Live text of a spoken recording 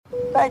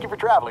Thank you for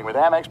traveling with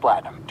Amex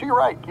Platinum. To your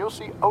right, you'll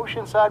see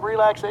oceanside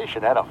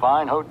relaxation at a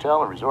fine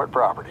hotel and resort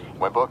property.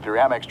 When booked through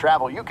Amex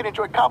Travel, you can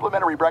enjoy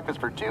complimentary breakfast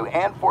for 2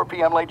 and 4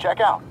 p.m. late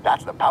checkout.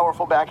 That's the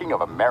powerful backing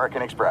of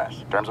American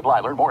Express. Terms apply.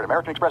 Learn more at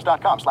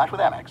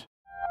americanexpress.com/withAmex.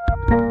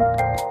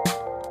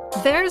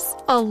 There's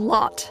a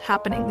lot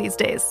happening these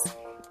days,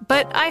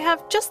 but I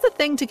have just the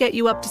thing to get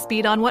you up to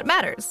speed on what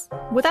matters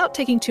without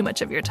taking too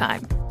much of your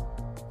time.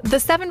 The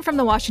 7 from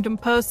the Washington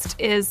Post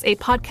is a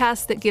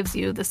podcast that gives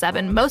you the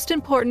 7 most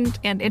important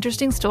and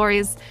interesting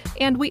stories,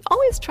 and we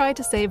always try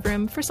to save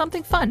room for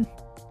something fun.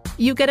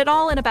 You get it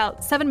all in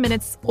about 7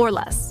 minutes or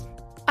less.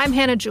 I'm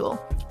Hannah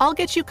Jewell. I'll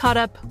get you caught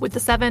up with the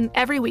 7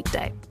 every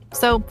weekday.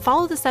 So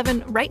follow the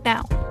 7 right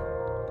now.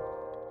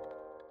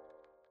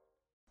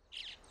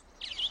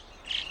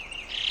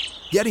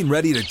 Getting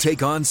ready to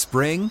take on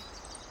spring?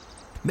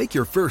 Make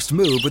your first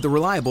move with the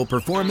reliable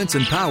performance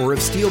and power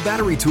of Steel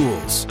battery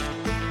tools.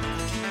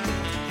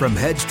 From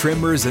hedge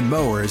trimmers and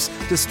mowers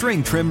to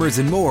string trimmers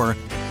and more,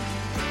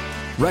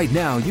 right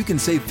now you can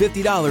save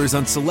 $50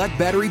 on select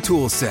battery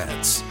tool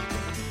sets.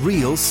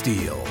 Real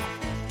Steel.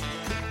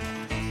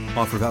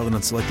 Offer valid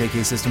on select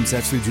AK system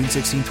sets through June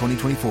 16,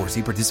 2024.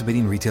 See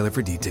participating retailer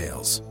for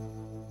details.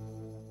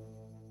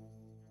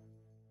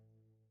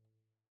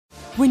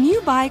 When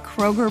you buy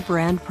Kroger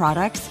brand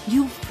products,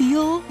 you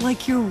feel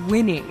like you're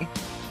winning.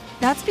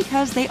 That's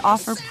because they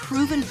offer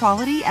proven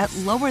quality at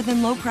lower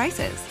than low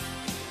prices.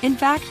 In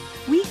fact,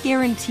 we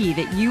guarantee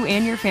that you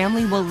and your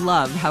family will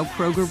love how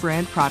Kroger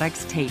brand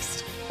products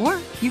taste, or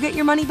you get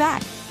your money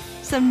back.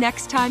 So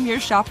next time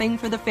you're shopping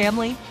for the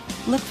family,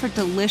 look for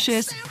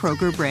delicious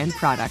Kroger brand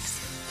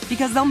products,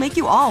 because they'll make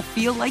you all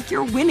feel like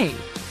you're winning.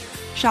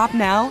 Shop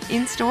now,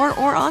 in-store,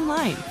 or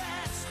online.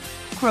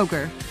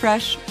 Kroger,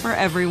 fresh for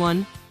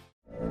everyone.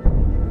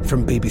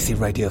 From BBC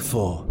Radio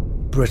 4,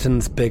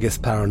 Britain's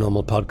biggest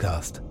paranormal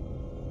podcast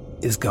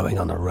is going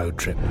on a road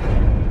trip.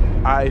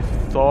 I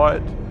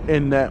thought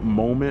in that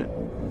moment,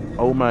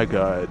 oh my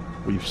God,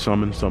 we've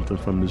summoned something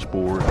from this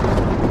board.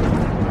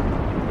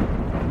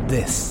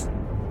 This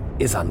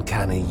is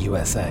Uncanny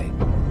USA.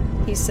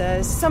 He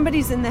says,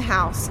 somebody's in the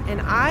house, and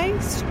I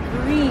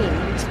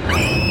screamed.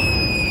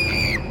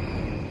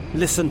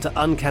 Listen to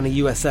Uncanny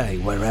USA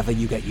wherever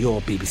you get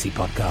your BBC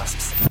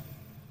podcasts,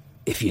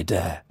 if you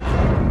dare.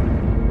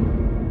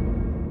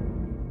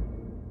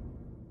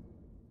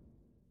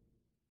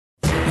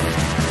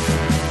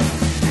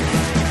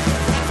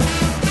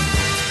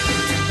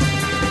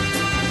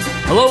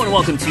 Hello and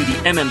welcome to the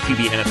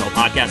MMQB NFL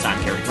podcast.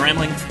 I'm Kerry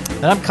Gramling.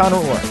 And I'm Connor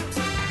Orr.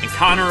 And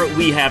Connor,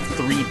 we have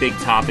 3 big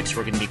topics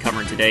we're going to be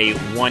covering today.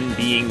 One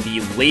being the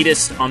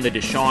latest on the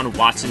Deshaun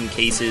Watson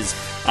cases,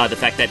 the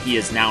fact that he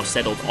has now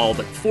settled all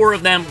but 4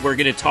 of them. We're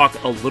going to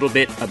talk a little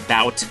bit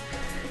about,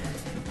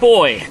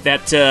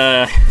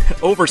 that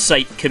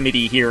oversight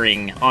committee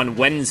hearing on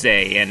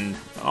Wednesday and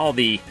all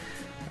the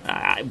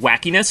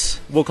wackiness,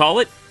 we'll call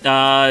it,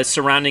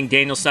 surrounding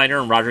Daniel Snyder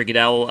and Roger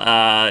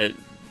Goodell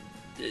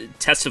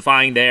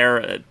testifying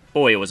there.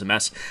 Boy, it was a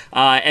mess.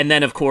 And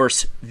then, of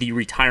course, the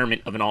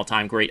retirement of an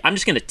all-time great. I'm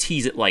just going to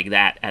tease it like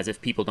that, as if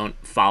people don't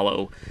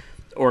follow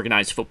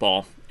organized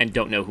football and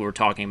don't know who we're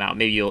talking about.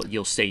 Maybe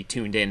you'll stay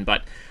tuned in.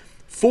 But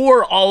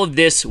for all of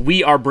this,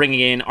 we are bringing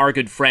in our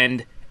good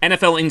friend,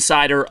 NFL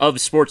insider of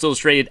Sports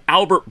Illustrated,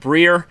 Albert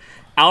Breer.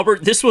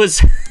 Albert, this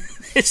was...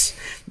 it's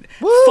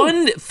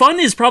fun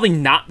is probably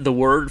not the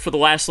word for the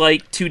last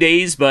 2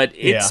 days, but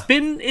it's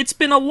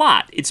been a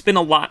lot. It's been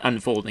a lot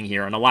unfolding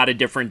here on a lot of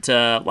different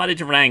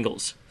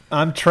angles.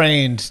 I'm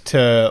trained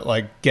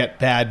to get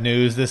bad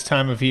news this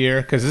time of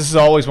year because this is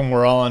always when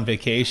we're all on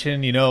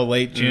vacation.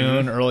 Late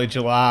June, early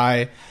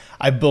July.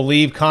 I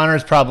believe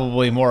Connor's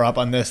probably more up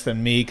on this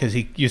than me because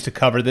he used to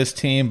cover this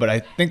team, but I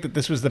think that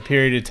this was the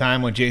period of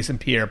time when Jason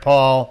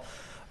Pierre-Paul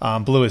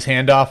blew his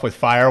hand off with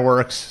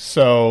fireworks.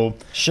 So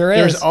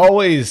there's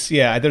always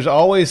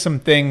some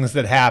things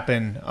that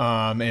happen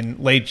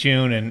in late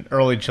June and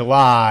early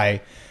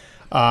July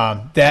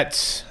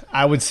that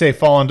I would say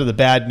fall into the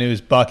bad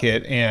news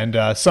bucket,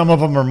 and some of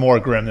them are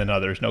more grim than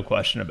others, no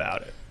question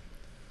about it.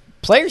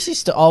 Players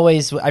used to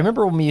always, I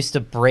remember when we used to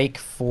break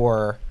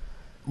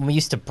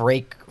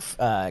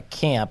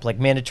camp, like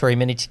mandatory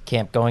mini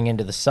camp going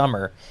into the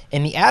summer,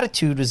 and the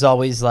attitude was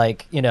always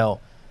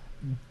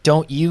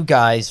don't you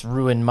guys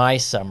ruin my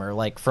summer,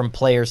 from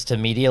players to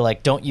media,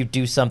 don't you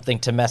do something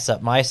to mess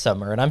up my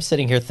summer. And I'm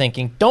sitting here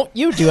thinking, don't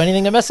you do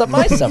anything to mess up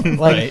my summer.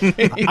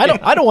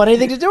 I don't want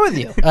anything to do with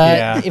you.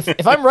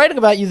 If I'm writing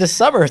about you this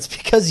summer, it's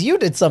because you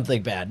did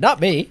something bad, not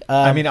me.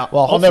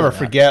 I'll never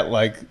forget,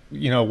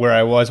 where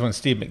I was when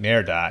Steve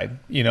McNair died,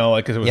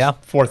 because it was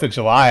 4th of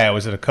July, I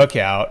was at a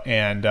cookout,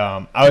 and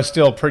I was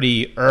still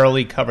pretty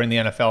early covering the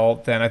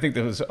NFL then. I think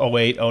it was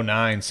 08,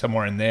 09,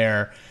 somewhere in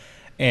there.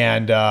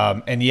 And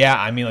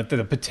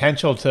the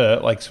potential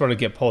to sort of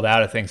get pulled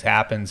out of things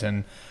happens,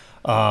 and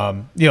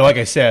like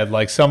I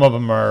said, some of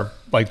them are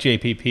like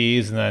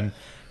JPPs, and then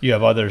you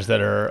have others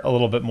that are a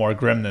little bit more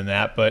grim than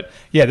that. But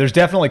yeah, there's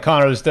definitely,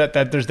 Connor,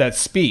 there's that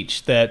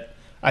speech that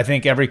I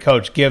think every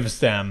coach gives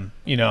them,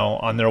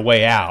 on their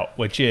way out,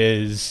 which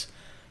is,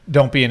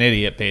 don't be an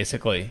idiot,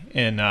 basically,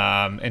 in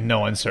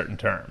no uncertain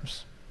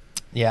terms.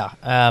 Yeah.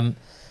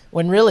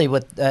 When really,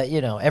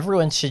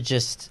 everyone should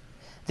just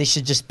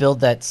build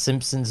that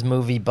Simpsons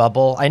movie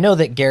bubble. I know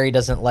that Gary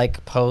doesn't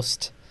like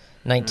post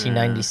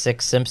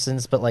 1996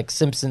 Simpsons, but like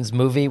Simpsons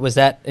movie, was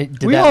that?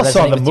 We all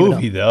saw the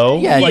movie, though.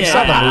 Yeah, you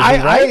saw the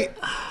movie, right?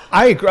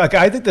 I agree. Like,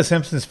 I think the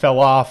Simpsons fell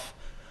off.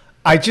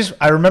 I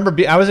remember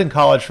I was in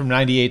college from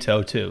 98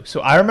 to 02, so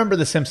I remember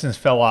the Simpsons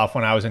fell off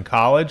when I was in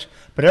college,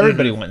 but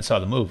everybody went and saw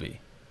the movie.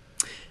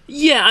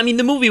 Yeah, I mean,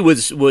 the movie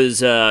was it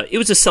was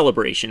a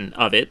celebration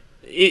of it.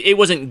 It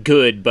wasn't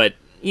good, but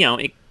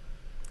it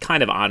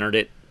kind of honored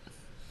it.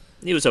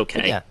 It was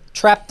okay. Yeah,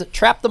 trap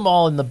them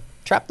all in the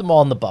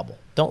bubble.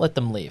 Don't let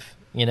them leave.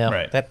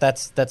 Right.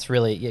 That's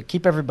really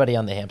keep everybody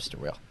on the hamster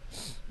wheel.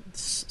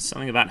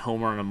 Something about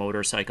Homer on a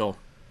motorcycle.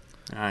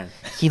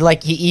 He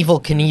Evil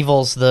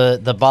Knievel's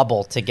the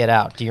bubble to get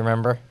out. Do you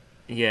remember?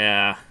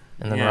 Yeah.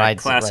 And then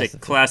rides classic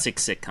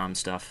sitcom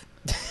stuff.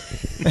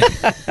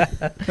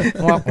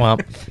 Womp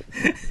womp.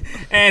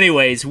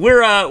 Anyways,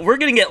 we're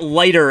gonna get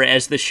lighter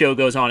as the show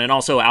goes on, and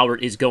also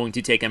Albert is going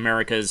to take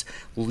America's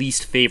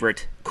least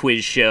favorite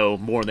quiz show,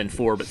 more than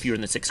 4 but fewer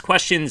than 6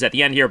 questions at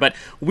the end here. But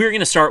we're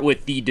gonna start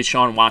with the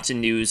Deshaun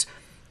Watson news.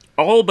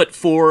 All but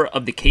 4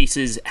 of the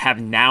cases have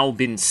now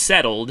been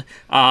settled.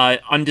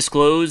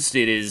 Undisclosed,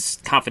 it is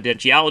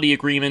confidentiality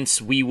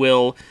agreements. We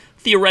will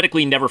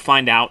theoretically never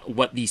find out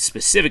what the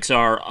specifics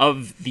are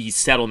of these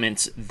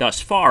settlements thus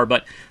far,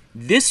 but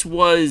this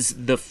was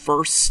the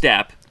first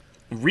step,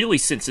 really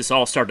since this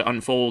all started to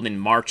unfold in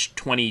March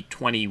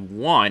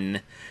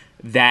 2021,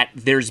 that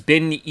there's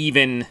been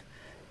even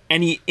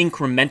any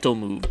incremental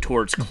move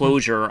towards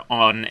closure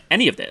on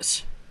any of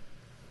this.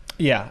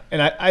 Yeah,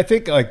 and I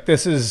think like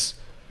this is,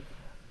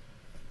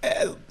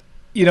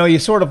 you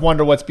sort of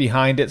wonder what's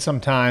behind it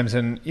sometimes,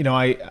 and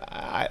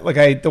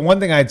the one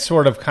thing I'd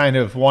sort of kind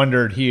of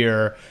wondered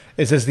here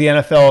is as the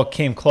NFL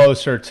came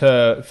closer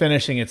to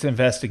finishing its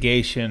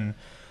investigation,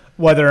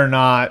 whether or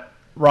not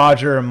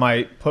Roger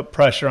might put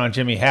pressure on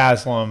Jimmy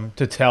Haslam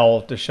to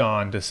tell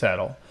Deshaun to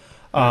settle.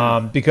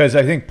 Because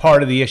I think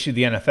part of the issue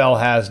the NFL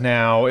has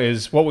now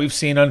is what we've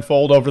seen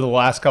unfold over the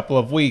last couple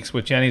of weeks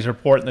with Jenny's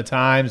report in the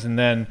Times, and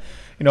then,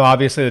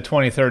 obviously the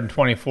 23rd and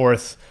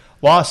 24th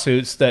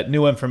lawsuits, that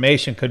new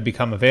information could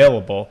become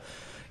available.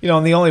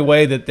 And the only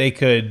way that they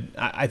could,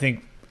 I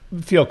think,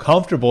 feel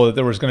comfortable that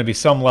there was going to be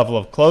some level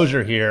of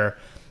closure here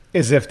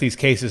is if these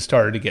cases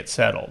started to get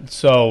settled.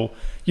 So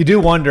you do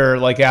wonder,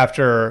 like,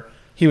 after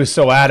he was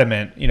so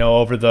adamant,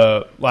 over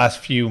the last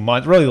few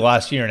months, really the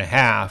last year and a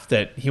half,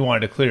 that he wanted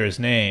to clear his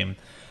name,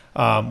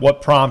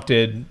 what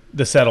prompted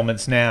the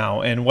settlements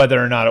now, and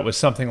whether or not it was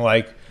something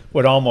like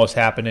what almost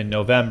happened in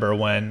November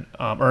or in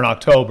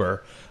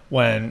October,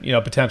 when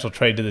potential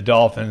trade to the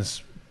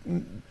Dolphins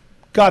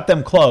got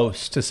them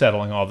close to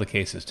settling all the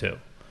cases too.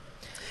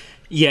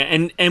 Yeah,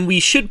 and we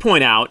should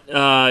point out,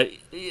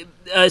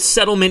 a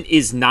settlement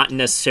is not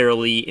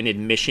necessarily an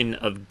admission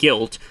of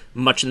guilt,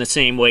 much in the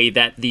same way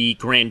that the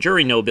grand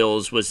jury no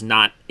bills was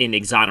not an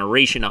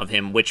exoneration of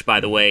him, which, by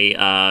the way,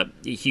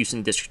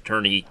 Houston District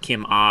Attorney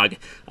Kim Ogg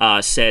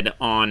said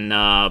on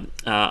a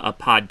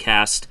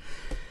podcast.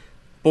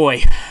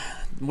 Boy,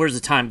 where's the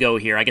time go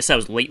here? I guess that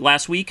was late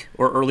last week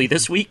or early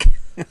this week.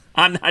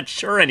 I'm not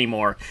sure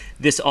anymore.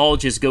 This all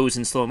just goes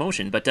in slow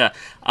motion. But that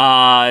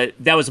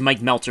was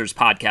Mike Meltzer's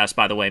podcast,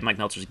 by the way. Mike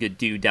Meltzer's a good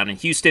dude down in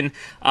Houston.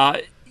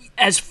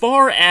 As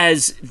far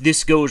as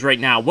this goes right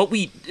now, what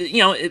we,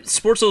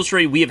 Sports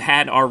Illustrated, we have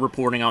had our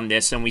reporting on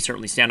this, and we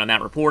certainly stand on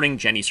that reporting.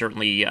 Jenny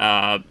certainly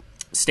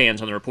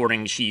stands on the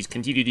reporting she's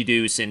continued to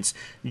do since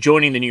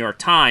joining the New York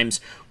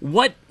Times.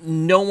 What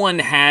no one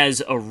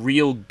has a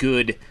real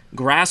good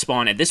grasp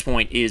on at this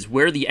point is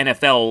where the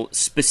NFL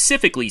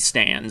specifically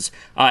stands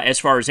as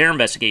far as their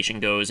investigation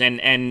goes.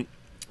 And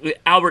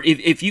Albert,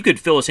 if you could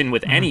fill us in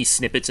with any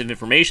snippets of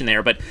information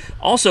there, but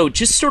also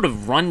just sort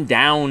of run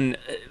down,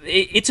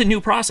 it's a new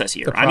process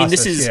here. I mean,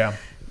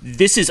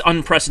 this is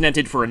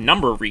unprecedented for a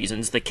number of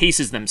reasons. The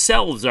cases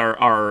themselves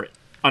are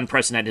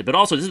unprecedented, but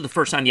also this is the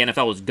first time the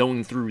NFL is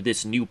going through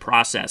this new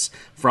process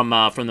from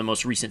the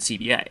most recent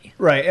CBA.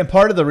 Right, and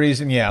part of the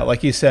reason,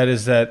 like you said,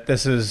 is that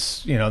this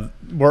is,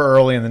 we're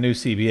early in the new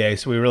CBA,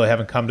 so we really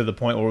haven't come to the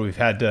point where we've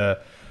had to,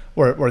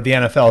 where the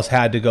NFL's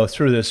had to go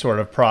through this sort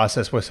of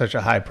process with such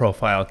a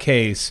high-profile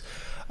case.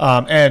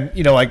 And,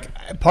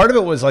 part of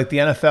it was like the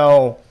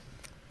NFL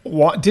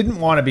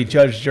didn't want to be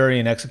judge, jury,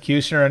 and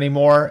executioner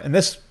anymore, and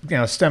this,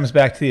 stems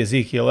back to the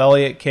Ezekiel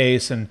Elliott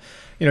case, and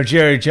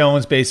Jerry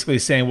Jones basically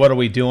saying, what are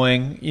we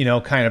doing?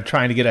 Kind of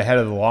trying to get ahead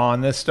of the law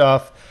on this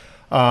stuff.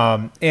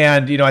 And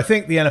I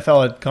think the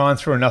NFL had gone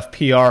through enough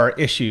PR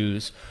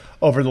issues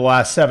over the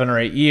last 7 or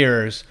 8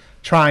 years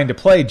trying to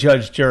play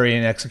judge, jury,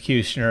 and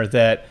executioner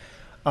that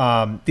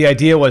the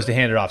idea was to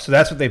hand it off. So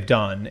that's what they've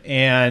done.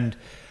 And,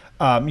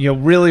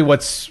 really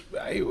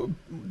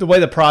the way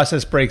the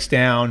process breaks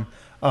down,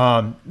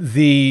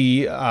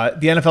 the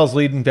NFL's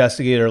lead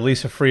investigator,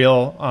 Lisa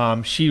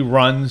Friel, she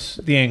runs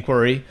the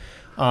inquiry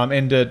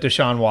into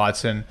Deshaun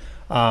Watson.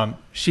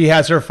 She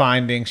has her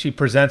findings. She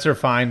presents her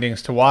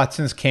findings to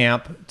Watson's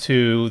camp,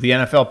 to the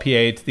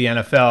NFLPA, to the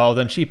NFL.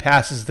 Then she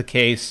passes the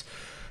case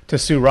to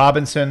Sue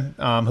Robinson,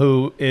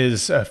 who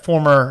is a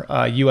former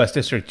U.S.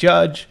 district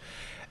judge,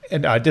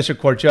 and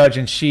district court judge,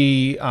 and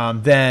she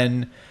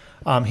then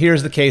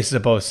hears the cases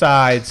of both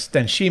sides.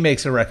 Then she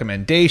makes a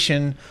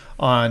recommendation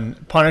on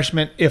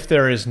punishment. If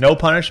there is no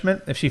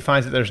punishment, if she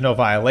finds that there's no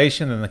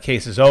violation, then the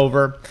case is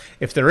over.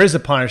 If there is a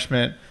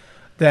punishment,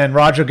 then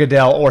Roger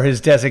Goodell or his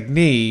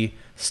designee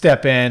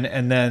step in,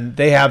 and then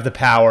they have the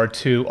power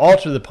to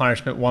alter the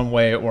punishment one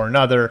way or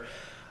another.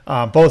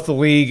 Both the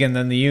league and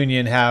then the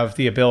union have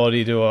the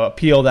ability to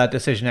appeal that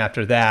decision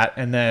after that,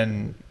 and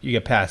then you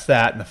get past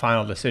that, and the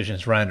final decision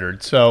is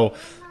rendered. So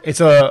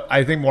it's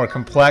I think, more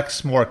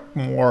complex, I'd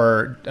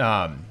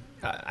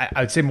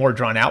say more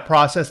drawn out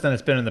process than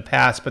it's been in the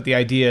past. But the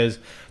idea is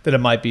that it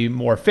might be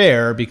more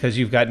fair because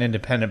you've got an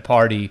independent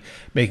party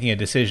making a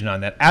decision on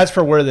that. As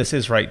for where this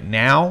is right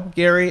now,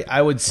 Gary,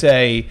 I would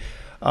say,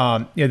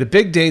 the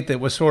big date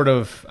that was sort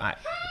of,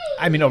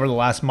 over the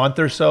last month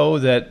or so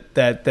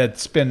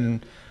that's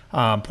been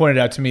pointed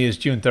out to me is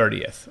June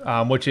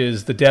 30th, which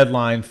is the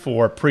deadline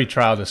for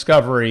pretrial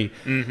discovery.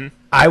 Mm-hmm.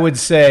 I would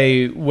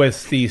say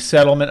with the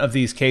settlement of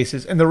these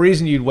cases, and the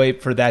reason you'd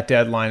wait for that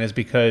deadline is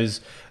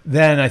because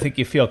then I think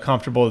you feel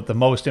comfortable that the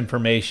most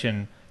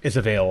information is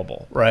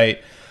available,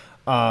 right?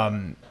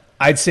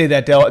 I'd say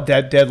that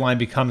that deadline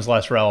becomes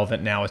less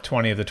relevant now with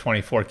 20 of the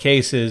 24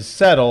 cases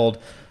settled.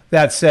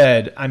 That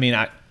said, I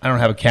don't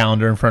have a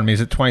calendar in front of me.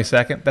 Is it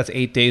 22nd? That's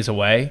 8 days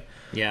away.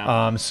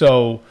 Yeah.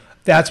 So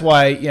that's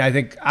why I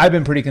think I've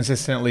been pretty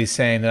consistently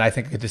saying that I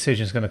think a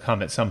decision is going to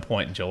come at some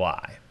point in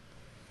July.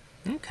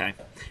 Okay.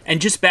 And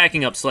just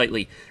backing up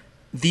slightly,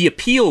 the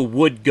appeal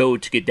would go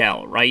to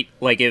Goodell, right?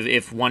 Like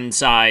if one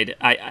side,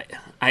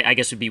 I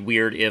guess it would be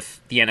weird if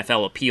the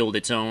NFL appealed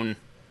its own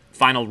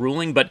final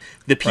ruling, but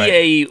the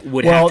PA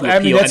would have to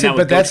appeal.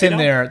 That's in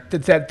there.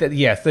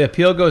 Yes, the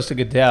appeal goes to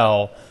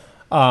Goodell.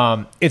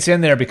 It's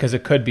in there because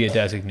it could be a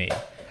designee,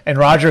 and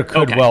Roger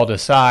could well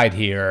decide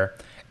here.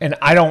 And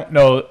I don't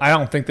know. I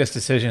don't think this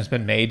decision has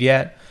been made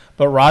yet,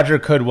 but Roger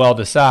could well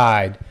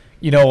decide.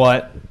 You know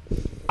what?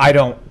 I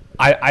don't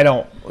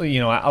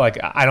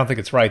think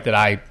it's right that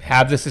I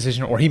have this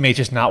decision, or he may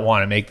just not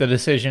want to make the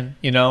decision.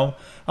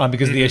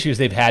 Because of the issues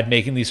they've had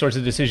making these sorts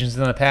of decisions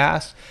in the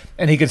past,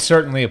 and he could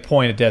certainly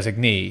appoint a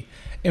designee.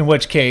 In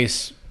which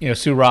case,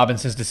 Sue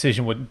Robinson's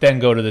decision would then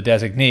go to the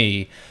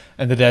designee,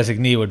 and the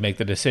designee would make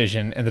the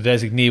decision, and the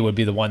designee would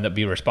be the one that would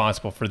be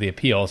responsible for the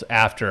appeals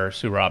after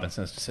Sue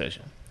Robinson's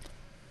decision.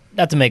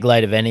 Not to make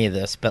light of any of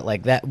this, but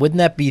wouldn't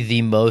that be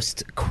the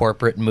most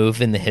corporate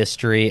move in the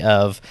history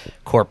of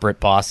corporate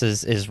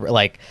bosses? Is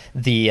like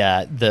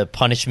the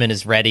punishment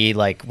is ready,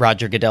 like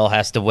Roger Goodell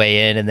has to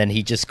weigh in, and then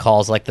he just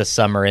calls like the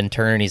summer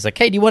intern. He's like,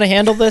 "Hey, do you want to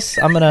handle this?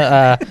 I'm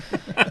gonna,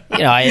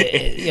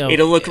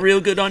 it'll look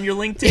real good on your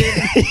LinkedIn."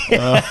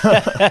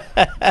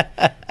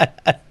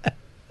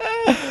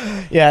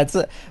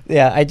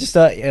 I just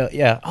thought,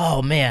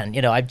 oh man, I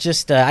had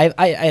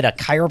a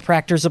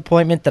chiropractor's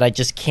appointment that I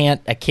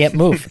can't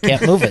move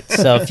it.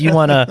 So if you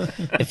wanna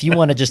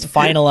just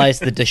finalize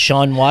the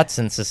Deshaun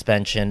Watson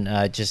suspension,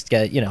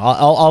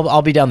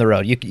 I'll be down the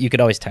road. You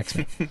could always text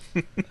me.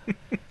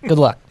 Good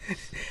luck.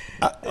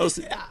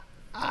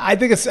 I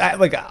think it's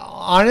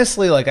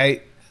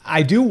honestly,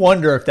 I do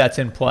wonder if that's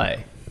in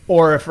play,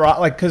 or if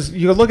because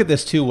you look at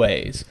this two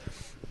ways.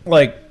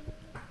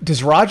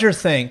 Does Roger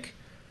think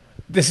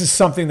this is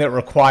something that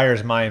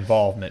requires my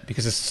involvement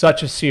because it's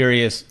such a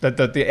serious, that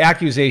the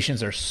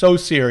accusations are so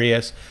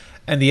serious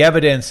and the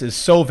evidence is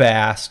so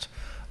vast,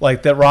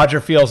 that Roger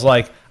feels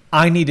like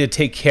I need to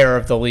take care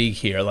of the league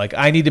here.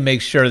 I need to make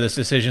sure this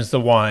decision's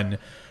the one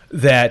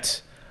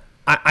that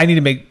I need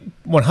to make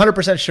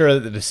 100% sure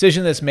that the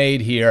decision that's made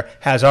here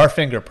has our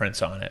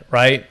fingerprints on it,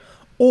 right?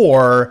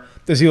 Or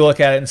does he look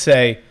at it and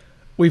say,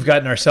 we've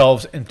gotten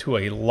ourselves into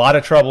a lot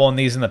of trouble in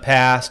the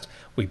past.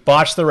 We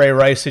botched the Ray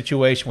Rice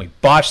situation. We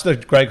botched the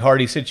Greg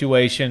Hardy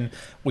situation.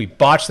 We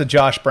botched the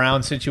Josh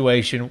Brown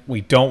situation.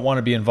 We don't want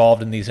to be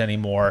involved in these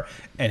anymore.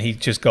 And he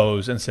just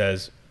goes and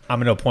says, I'm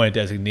going to appoint a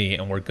designee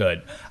and we're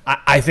good.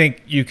 I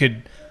think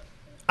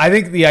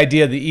the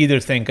idea that either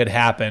thing could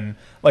happen,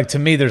 to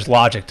me, there's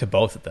logic to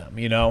both of them,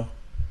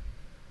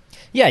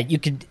 Yeah, you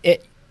could...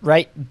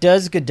 Right?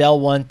 Does Goodell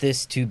want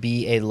this to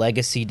be a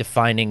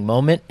legacy-defining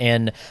moment?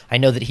 And I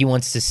know that he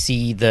wants to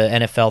see the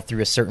NFL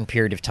through a certain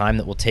period of time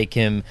that will take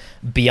him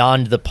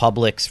beyond the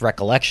public's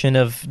recollection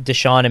of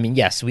Deshaun.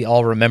 Yes, we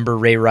all remember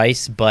Ray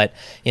Rice, but,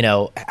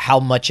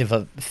 how much of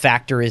a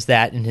factor is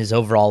that in his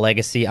overall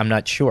legacy? I'm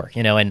not sure,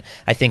 and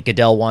I think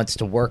Goodell wants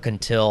to work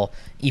until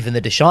even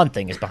the Deshaun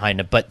thing is behind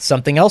him, but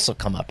something else will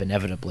come up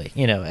inevitably.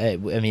 The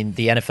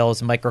NFL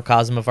is a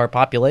microcosm of our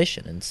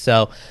population, and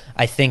so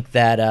I think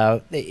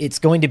that it's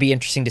going to be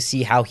interesting to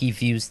see how he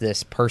views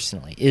this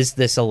personally. Is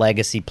this a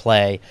legacy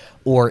play,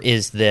 or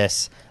is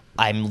this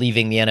I'm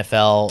leaving the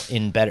NFL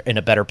in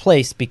a better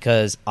place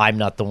because I'm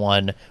not the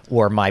one,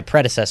 or my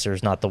predecessor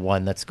is not the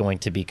one that's going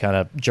to be kind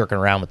of jerking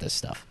around with this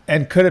stuff?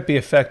 And could it be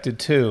affected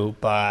too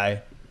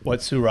by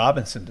what Sue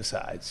Robinson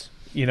decides,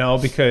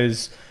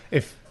 because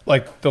if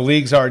like the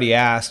league's already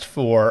asked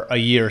for a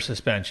year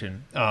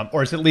suspension,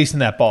 or it's at least in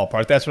that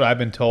ballpark. That's what I've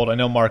been told. I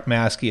know Mark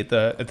Maskey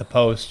at the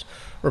Post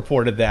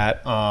reported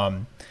that.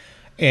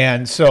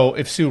 And so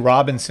if Sue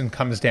Robinson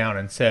comes down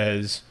and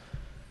says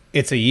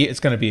it's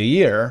going to be a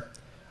year,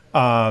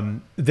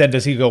 then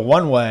does he go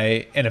one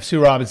way? And if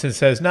Sue Robinson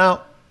says,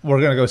 no, we're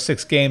going to go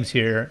 6 games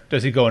here,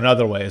 does he go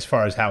another way as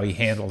far as how he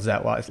handles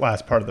that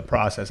last part of the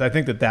process? I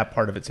think that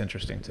part of it's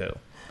interesting too.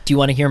 Do you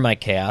want to hear my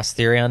chaos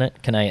theory on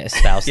it? Can I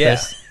espouse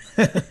this?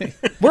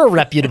 We're a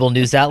reputable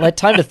news outlet.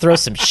 Time to throw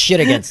some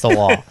shit against the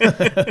wall.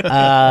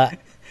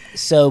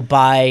 So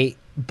by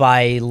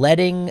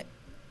letting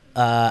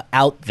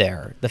out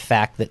there the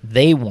fact that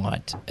they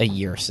want a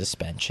year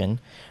suspension,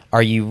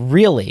 are you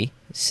really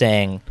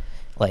saying,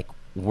 like,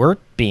 we're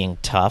being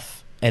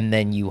tough, and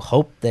then you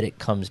hope that it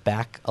comes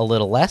back a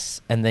little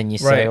less, and then you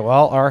say,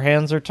 well, our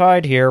hands are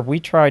tied here. We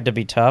tried to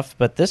be tough,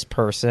 but this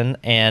person,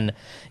 and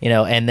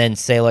then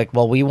say, like,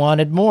 well, we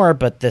wanted more,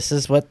 but this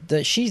is what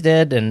she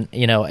did, and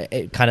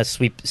it kind of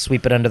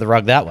sweep it under the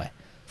rug that way.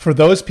 For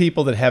those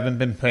people that haven't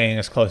been paying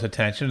as close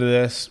attention to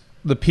this,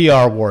 the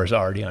PR war is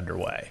already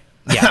underway.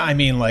 Yeah. I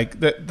mean, like,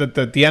 the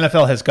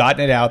NFL has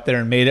gotten it out there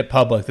and made it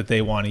public that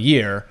they want a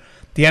year.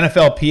 The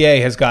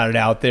NFLPA has got it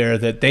out there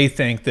that they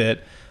think that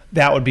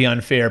would be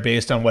unfair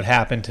based on what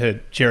happened to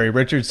Jerry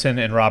Richardson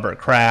and Robert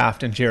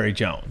Kraft and Jerry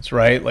Jones,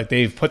 right? Like,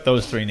 they've put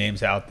those 3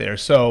 names out there.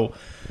 So,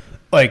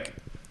 like,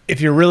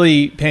 if you're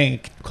really paying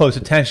close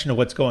attention to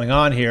what's going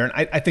on here,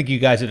 and I think you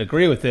guys would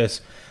agree with this,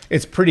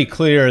 it's pretty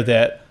clear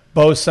that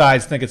both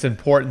sides think it's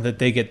important that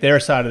they get their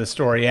side of the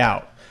story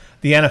out.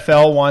 The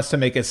NFL wants to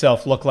make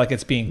itself look like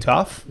it's being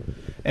tough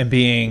and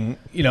being,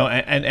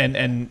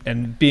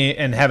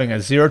 and having a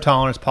zero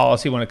tolerance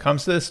policy when it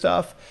comes to this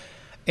stuff.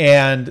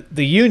 And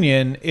the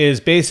union is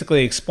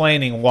basically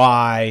explaining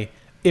why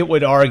it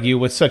would argue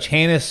with such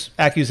heinous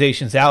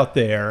accusations out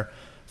there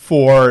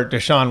for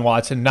Deshaun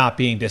Watson not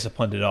being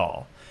disciplined at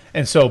all.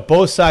 And so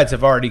both sides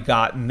have already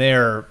gotten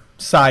their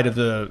side of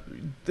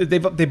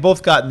they've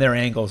both gotten their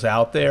angles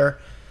out there.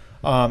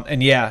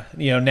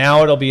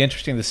 Now it'll be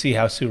interesting to see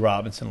how Sue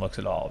Robinson looks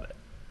at all of it.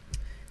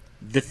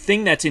 The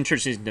thing that's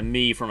interesting to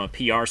me from a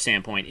PR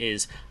standpoint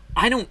is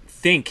I don't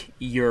think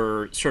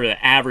your sort of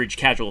average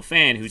casual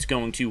fan who's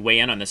going to weigh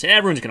in on this,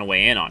 everyone's going to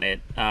weigh in on it.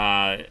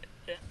 I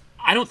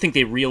don't think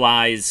they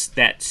realize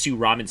that Sue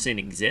Robinson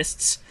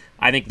exists.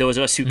 I think those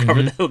of us who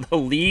cover the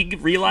league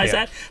realize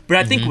that. But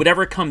I think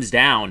whatever comes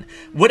down,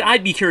 what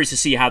I'd be curious to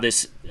see how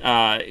this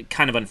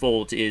kind of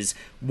unfolds is,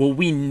 will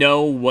we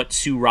know what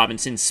Sue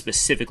Robinson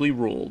specifically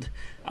ruled?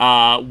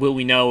 Will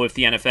we know if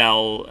the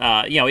NFL,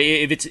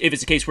 if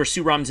it's a case where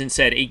Sue Robinson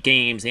said 8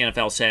 games, the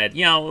NFL said,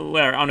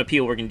 on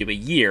appeal we're going to do a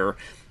year,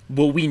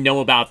 will we know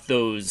about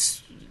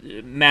those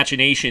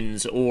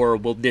machinations, or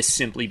will this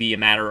simply be a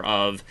matter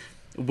of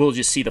we'll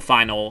just see the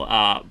final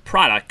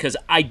product? Because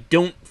I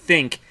don't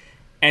think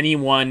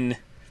anyone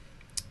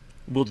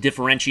will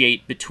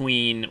differentiate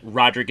between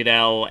Roger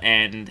Goodell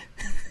and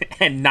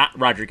not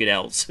Roger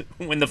Goodell's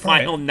when the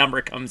final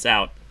number comes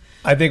out.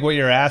 I think what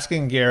you're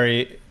asking,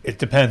 Gary, it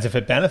depends if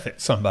it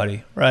benefits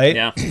somebody, right?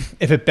 Yeah.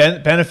 If it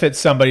benefits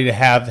somebody to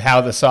have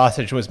how the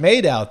sausage was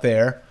made out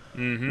there,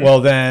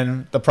 well,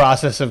 then the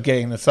process of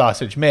getting the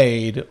sausage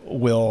made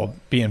will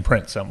be in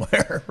print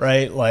somewhere,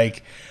 right?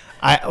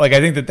 I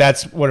think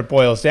that's what it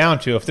boils down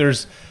to. If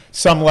there's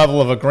some level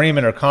of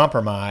agreement or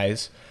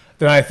compromise,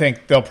 then I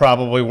think they'll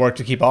probably work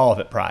to keep all of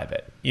it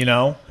private,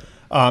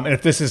 And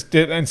if this is,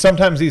 and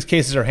sometimes these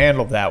cases are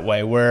handled that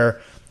way,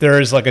 where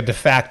there is like a de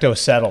facto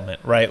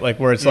settlement, right? Like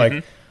where it's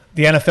like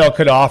the NFL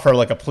could offer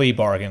like a plea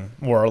bargain,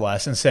 more or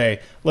less, and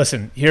say,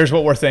 listen, here's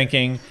what we're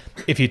thinking.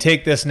 If you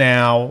take this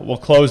now, we'll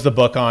close the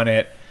book on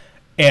it.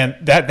 And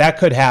that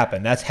could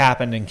happen. That's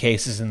happened in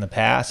cases in the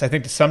past. I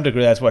think to some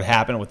degree that's what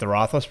happened with the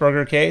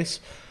Roethlisberger case.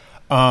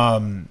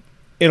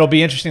 It'll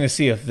be interesting to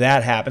see if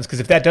that happens, because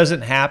if that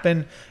doesn't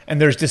happen and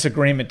there's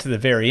disagreement to the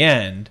very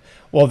end,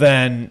 well,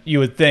 then you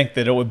would think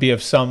that it would be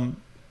of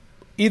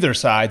either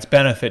side's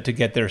benefit to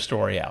get their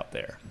story out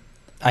there.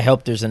 I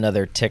hope there's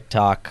another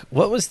TikTok.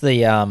 What was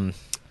the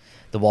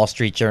Wall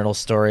Street Journal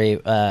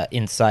story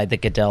inside the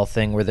Goodell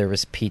thing where there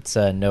was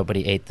pizza and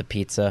nobody ate the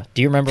pizza?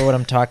 Do you remember what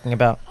I'm talking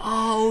about?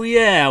 Oh,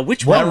 yeah.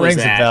 Which one was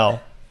that? Rings a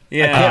bell.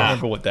 Yeah. I can't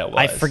remember what that was.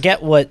 I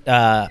forget what...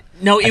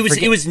 no,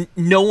 it was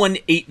no one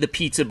ate the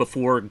pizza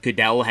before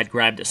Goodell had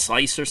grabbed a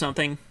slice or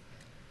something.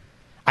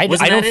 I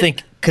don't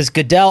think... Because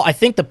Goodell... I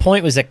think the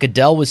point was that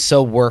Goodell was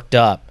so worked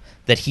up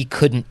that he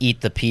couldn't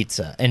eat the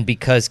pizza. And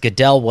because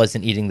Goodell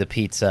wasn't eating the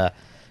pizza,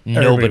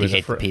 nobody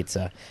ate the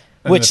pizza.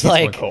 And which,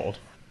 like... Cold.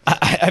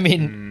 I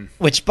mean...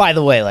 Which, by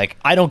the way, like,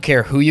 I don't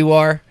care who you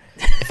are.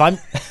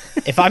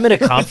 If I'm in a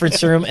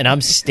conference room and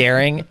I'm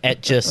staring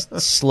at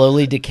just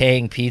slowly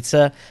decaying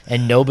pizza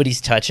and nobody's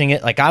touching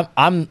it, like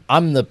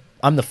I'm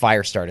the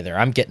fire starter there.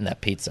 I'm getting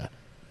that pizza.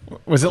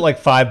 Was it like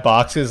 5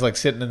 boxes like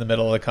sitting in the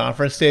middle of the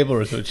conference table, or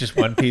was it just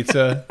one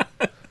pizza?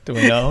 Do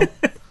we know?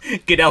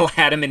 Goodell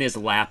had him in his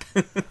lap.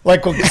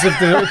 Like, because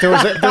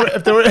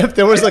if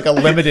there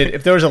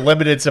was a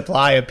limited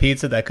supply of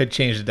pizza, that could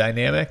change the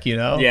dynamic, you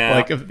know? Yeah,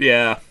 like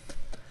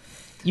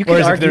You could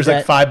whereas if argue there's that,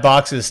 like 5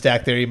 boxes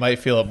stacked there, you might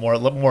feel more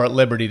at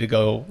liberty to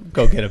go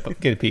get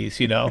a piece,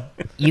 you know?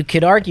 you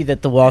could argue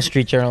that the Wall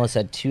Street Journal has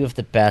had two of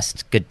the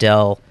best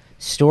Goodell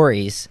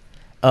stories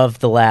of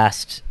the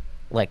last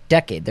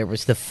decade. There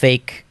was the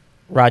fake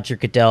Roger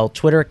Goodell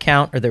Twitter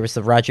account, or there was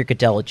the Roger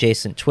Goodell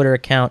adjacent Twitter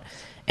account,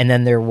 and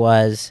then there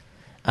was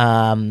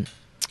the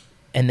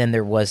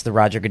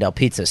Roger Goodell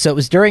pizza. So it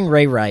was during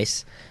Ray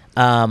Rice.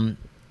 And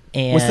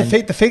Was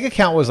the fake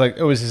account was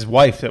it was his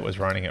wife that was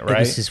running it, right? It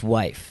was his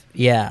wife.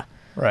 Yeah.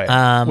 Right.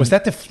 Was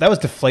that was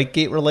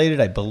Deflategate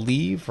related, I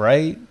believe,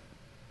 right?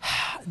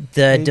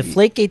 The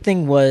Deflategate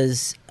thing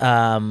was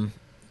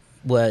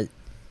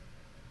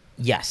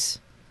yes.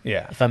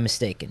 Yeah. If I'm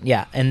mistaken.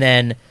 Yeah. And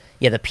then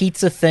the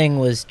pizza thing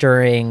was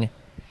during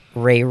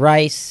Ray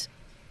Rice,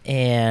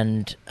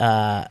 and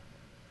I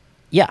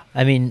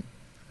mean,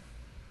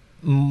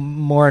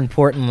 more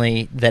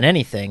importantly than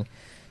anything,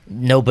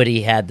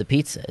 nobody had the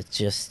pizza. It's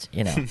just,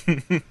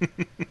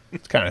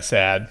 It's kind of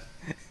sad.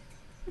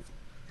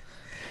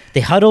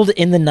 They huddled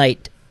in the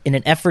night in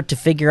an effort to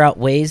figure out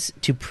ways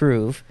to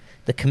prove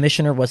the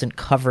commissioner wasn't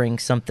covering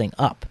something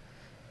up.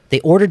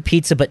 They ordered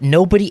pizza, but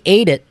nobody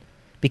ate it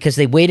because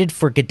they waited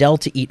for Goodell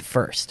to eat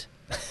first.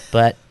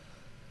 But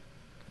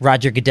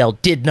Roger Goodell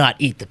did not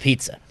eat the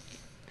pizza.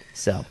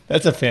 So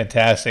that's a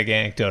fantastic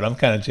anecdote. I'm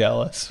kind of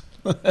jealous.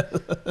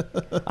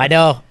 I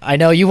know.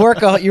 You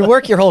work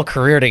your whole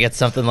career to get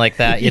something like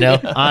that,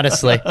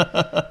 honestly.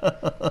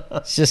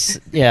 It's just,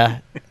 yeah.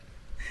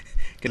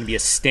 Going to be a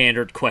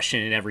standard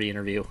question in every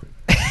interview.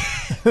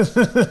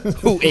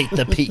 Who ate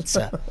the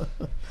pizza?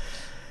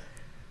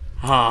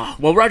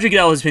 Well, Roger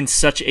Goodell has been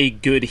such a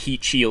good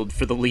heat shield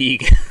for the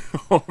league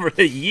over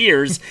the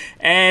years,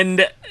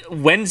 and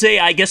Wednesday,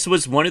 I guess,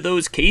 was one of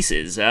those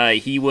cases.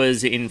 He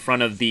was in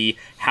front of the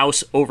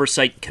House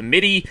Oversight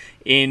Committee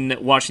in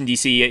Washington,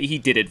 D.C. He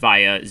did it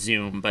via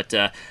Zoom, but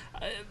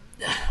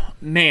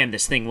man,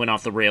 this thing went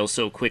off the rails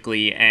so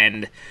quickly,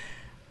 and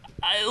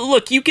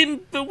look, we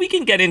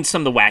can get into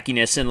some of the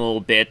wackiness in a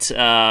little bit.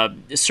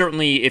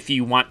 Certainly, if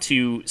you want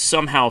to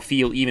somehow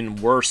feel even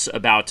worse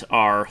about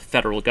our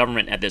federal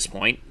government at this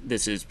point,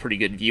 this is pretty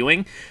good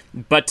viewing.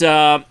 But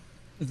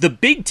the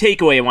big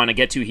takeaway I want to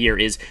get to here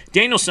is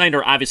Daniel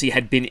Snyder obviously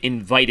had been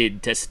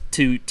invited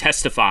to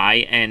testify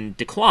and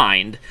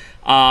declined.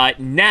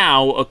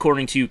 Now,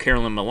 according to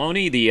Carolyn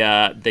Maloney,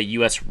 the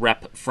U.S.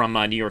 rep from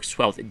New York's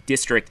 12th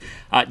District,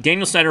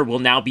 Daniel Snyder will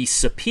now be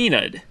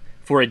subpoenaed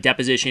for a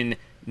deposition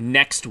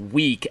next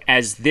week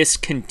as this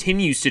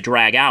continues to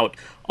drag out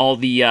all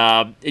the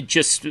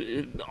just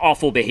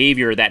awful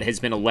behavior that has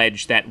been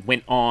alleged that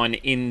went on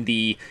in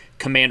the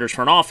commander's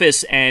front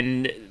office,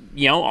 and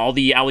all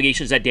the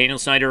allegations that Daniel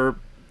Snyder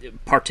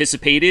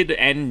participated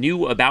and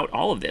knew about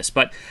all of this.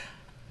 But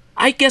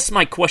I guess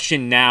my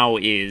question now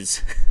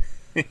is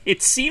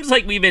it seems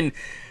like we've been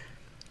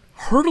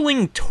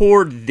hurtling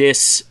toward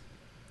this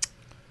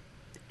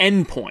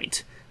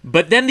endpoint,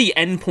 but then the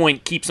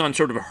endpoint keeps on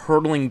sort of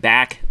hurtling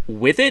back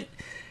with it.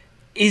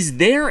 Is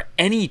there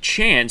any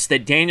chance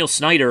that Daniel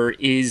Snyder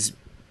is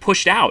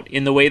pushed out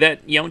in the way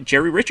that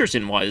Jerry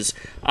Richardson was?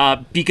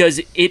 Because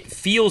it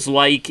feels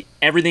like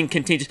everything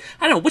continues.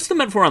 I don't know, what's the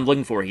metaphor I'm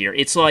looking for here?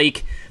 It's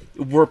like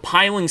we're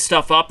piling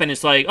stuff up, and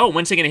it's like, oh,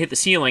 when's it going to hit the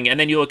ceiling? And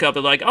then you look up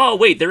and like, oh,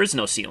 wait, there is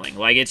no ceiling.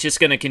 Like, it's just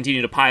going to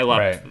continue to pile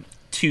up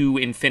to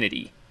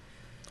infinity.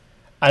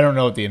 I don't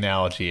know what the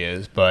analogy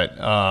is, but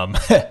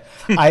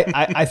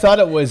I thought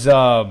it was.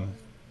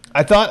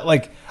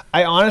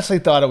 I honestly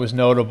thought it was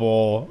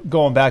notable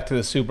going back to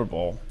the Super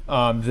Bowl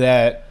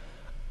that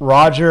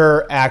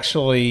Roger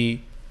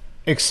actually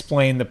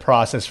explained the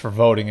process for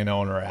voting an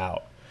owner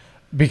out,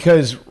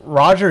 because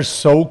Roger's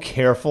so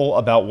careful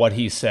about what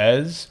he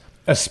says,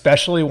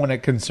 especially when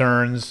it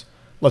concerns,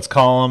 let's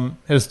call them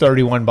his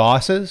 31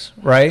 bosses,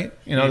 right?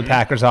 The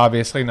Packers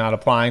obviously not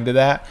applying to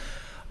that.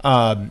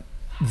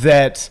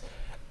 That.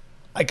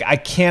 I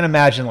can't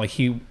imagine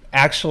he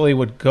actually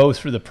would go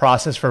through the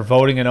process for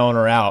voting an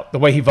owner out the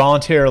way he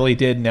voluntarily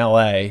did in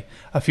L.A.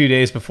 a few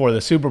days before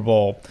the Super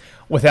Bowl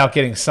without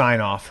getting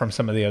sign-off from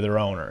some of the other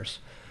owners.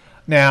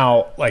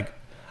 Now,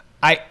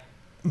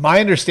 my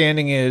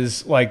understanding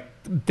is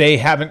they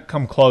haven't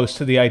come close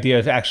to the idea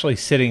of actually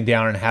sitting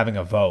down and having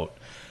a vote,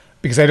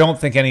 because I don't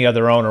think any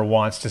other owner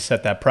wants to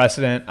set that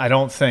precedent. I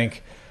don't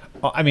think.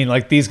 I mean,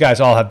 these guys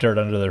all have dirt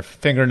under their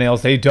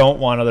fingernails. They don't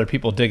want other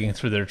people digging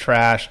through their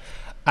trash.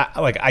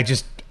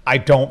 I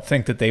don't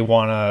think that they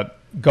want to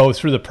go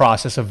through the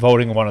process of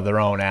voting one of their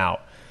own out.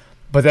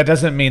 But that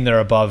doesn't mean they're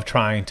above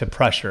trying to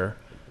pressure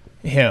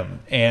him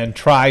and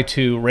try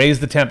to raise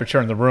the temperature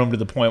in the room to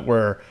the point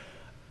where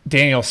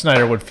Daniel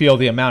Snyder would feel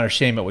the amount of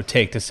shame it would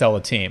take to sell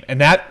a team.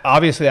 And that,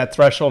 obviously, that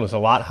threshold is a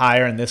lot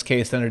higher in this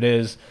case than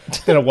it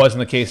was in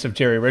the case of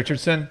Jerry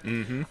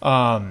Richardson.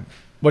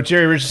 What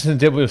Jerry Richardson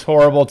did was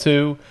horrible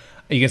too.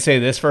 You can say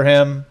this for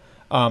him.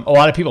 A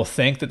lot of people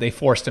think that they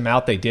forced him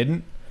out. They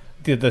didn't.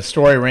 the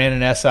story ran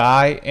in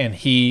SI and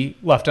he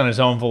left on his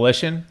own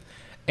volition,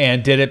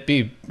 and did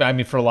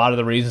it for a lot of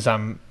the reasons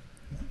I'm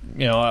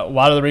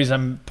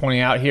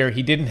pointing out here,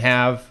 he didn't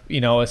have,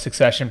 a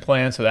succession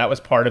plan, so that was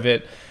part of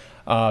it.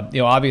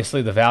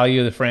 Obviously the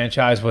value of the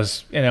franchise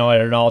was, at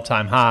an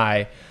all-time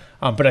high.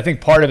 But I think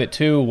part of it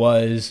too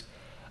was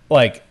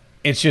like,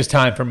 it's just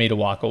time for me to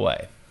walk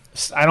away.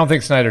 I don't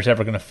think Snyder's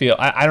ever going to feel,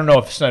 I don't know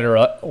if Snyder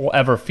will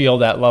ever feel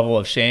that level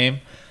of shame,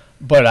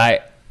 but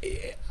I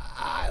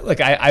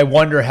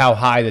wonder how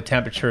high the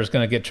temperature is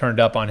going to get turned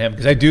up on him,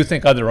 because I do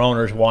think other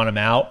owners want him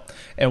out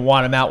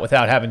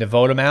without having to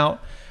vote him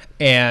out.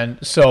 And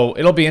so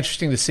it'll be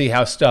interesting to see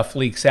how stuff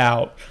leaks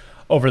out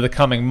over the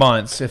coming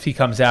months if he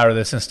comes out of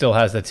this and still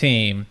has the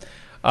team,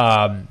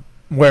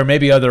 where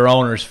maybe other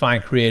owners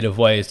find creative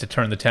ways to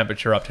turn the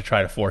temperature up to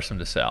try to force him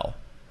to sell.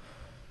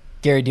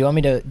 Gary, do you want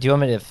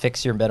me to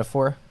fix your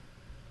metaphor?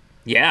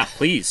 Yeah,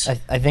 please.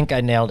 I think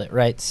I nailed it,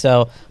 right?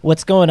 So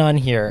what's going on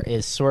here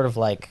is sort of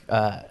like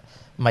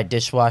my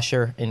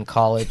dishwasher in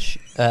college,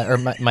 or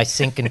my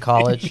sink in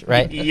college,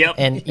 right? Yep.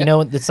 And,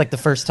 it's like the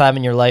first time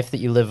in your life that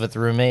you live with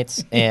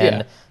roommates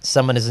and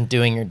someone isn't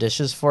doing your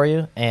dishes for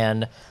you,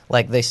 and,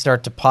 like, they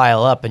start to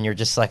pile up, and you're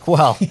just like,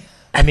 well,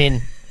 I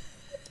mean,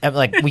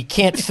 we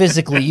can't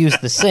physically use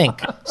the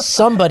sink.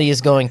 Somebody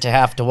is going to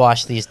have to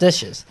wash these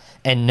dishes.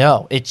 And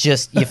no, it's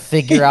just you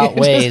figure out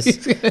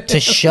ways to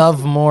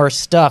shove more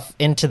stuff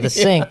into the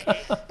sink,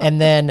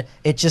 and then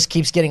it just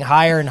keeps getting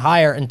higher and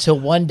higher until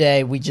one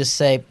day we just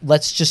say,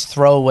 let's just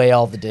throw away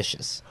all the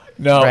dishes.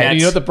 No, right? You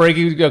know what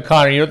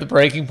the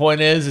breaking point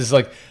is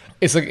like,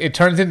 it's like it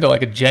turns into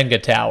like a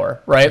Jenga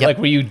tower, right? Yep. Like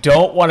where you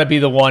don't want to be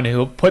the one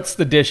who puts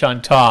the dish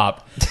on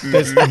top,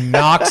 just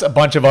knocks a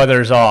bunch of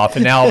others off,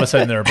 and now all of a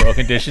sudden there are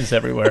broken dishes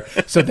everywhere.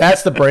 So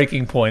that's the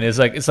breaking point. It's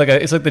like the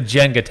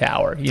Jenga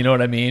tower. You know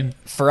what I mean?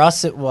 For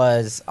us, it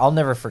was. I'll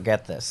never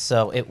forget this.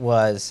 So it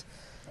was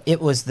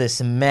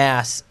this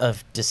mass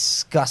of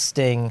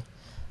disgusting,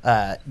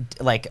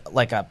 like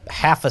a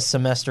half a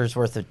semester's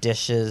worth of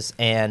dishes,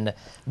 and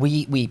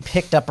we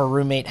picked up a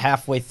roommate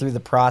halfway through the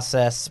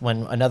process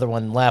when another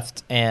one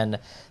left, and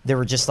there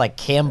were just like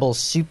Campbell's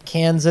soup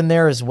cans in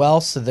there as well,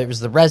 so there was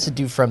the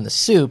residue from the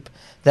soup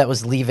that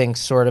was leaving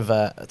sort of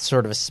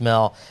a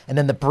smell. And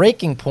then the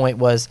breaking point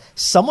was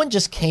someone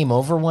just came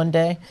over one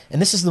day,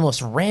 and this is the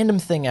most random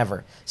thing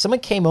ever.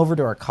 Someone came over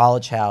to our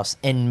college house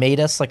and made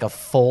us like a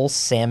full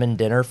salmon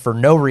dinner for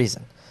no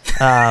reason.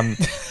 And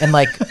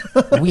like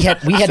we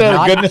had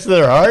not, goodness of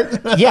their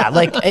heart. Yeah,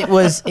 like it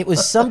was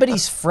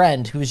somebody's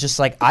friend who was just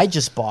like, I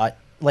just bought,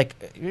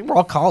 like, we're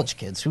all college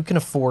kids who can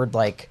afford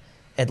like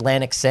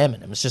Atlantic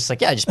salmon. It was just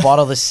like, yeah, I just bought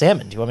all this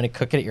salmon. Do you want me to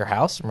cook it at your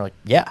house? And we're like,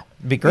 yeah,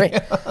 it'd be great.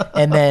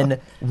 And then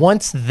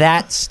once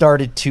that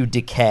started to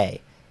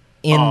decay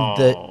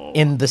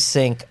in the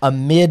sink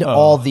amid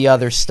all the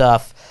other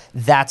stuff,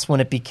 that's when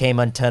it became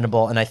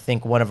untenable. And I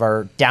think one of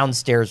our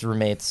downstairs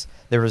roommates,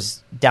 there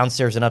was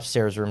downstairs and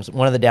upstairs rooms.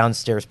 One of the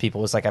downstairs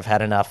people was like, I've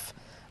had enough.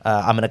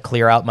 I'm going to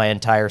clear out my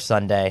entire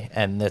Sunday,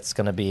 and this is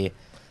going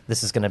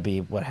to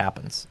be what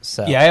happens.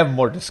 So yeah, I have a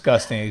more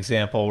disgusting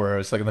example where it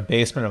was like in the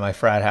basement of my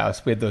frat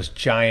house. We had those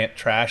giant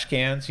trash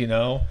cans,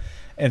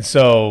 and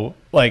so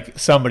like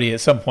somebody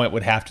at some point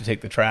would have to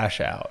take the trash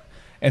out.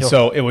 And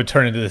so it would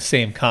turn into the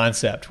same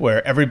concept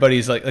where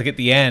everybody's like at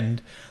the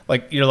end,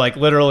 like you're like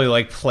literally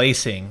like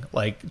placing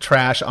like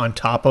trash on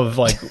top of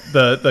like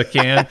the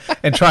can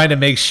and trying to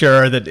make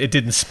sure that it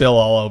didn't spill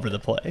all over the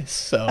place.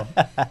 So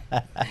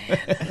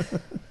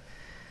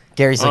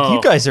Gary's like,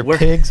 you guys are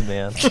pigs,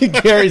 man.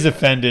 Gary's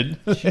offended.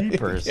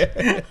 Jeepers.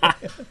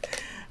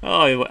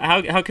 Oh,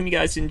 how come you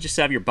guys didn't just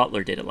have your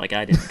butler did it like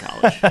I did in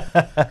college?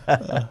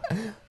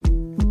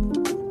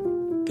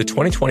 The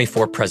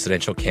 2024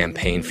 presidential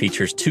campaign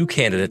features two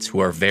candidates who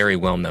are very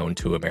well known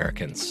to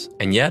Americans.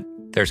 And yet,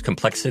 there's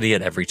complexity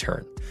at every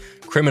turn.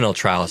 Criminal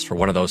trials for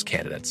one of those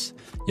candidates.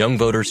 Young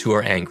voters who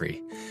are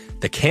angry.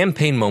 The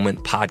Campaign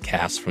Moment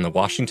podcast from the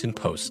Washington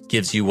Post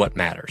gives you what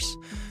matters.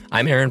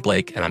 I'm Aaron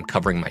Blake, and I'm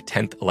covering my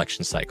 10th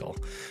election cycle.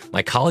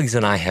 My colleagues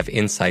and I have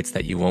insights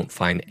that you won't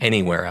find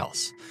anywhere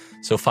else.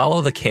 So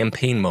follow The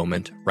Campaign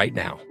Moment right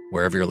now,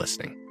 wherever you're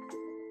listening.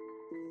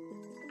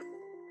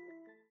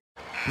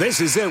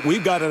 This is it.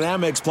 We've got an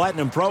Amex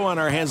Platinum Pro on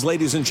our hands,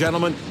 ladies and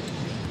gentlemen.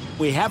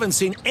 We haven't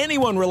seen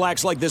anyone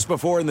relax like this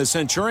before in the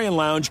Centurion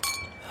Lounge.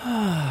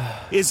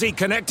 Is he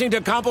connecting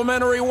to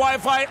complimentary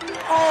Wi-Fi?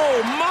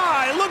 Oh,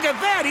 my! Look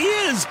at that! He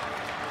is!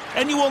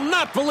 And you will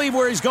not believe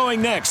where he's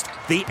going next.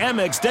 The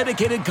Amex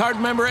dedicated card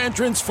member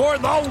entrance for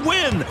the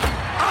win!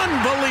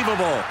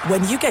 Unbelievable!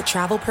 When you get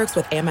travel perks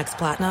with Amex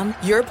Platinum,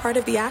 you're part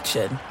of the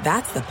action.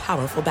 That's the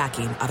powerful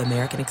backing of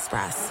American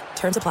Express.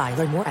 Terms apply.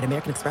 Learn more at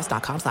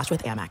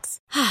americanexpress.com/withAmex.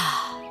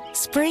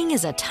 Spring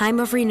is a time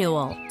of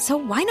renewal, so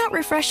why not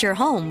refresh your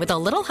home with a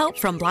little help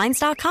from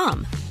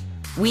Blinds.com?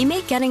 We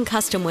make getting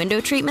custom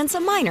window treatments a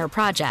minor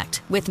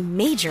project with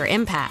major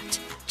impact.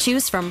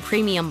 Choose from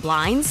premium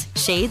blinds,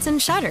 shades, and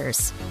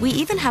shutters. We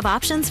even have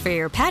options for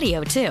your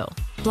patio, too.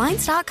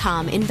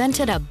 Blinds.com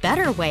invented a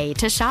better way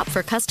to shop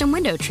for custom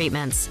window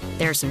treatments.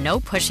 There's no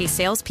pushy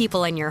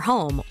salespeople in your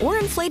home or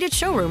inflated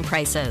showroom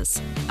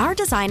prices. Our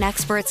design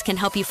experts can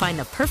help you find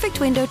the perfect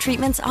window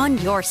treatments on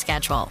your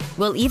schedule.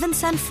 We'll even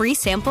send free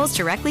samples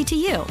directly to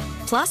you.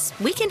 Plus,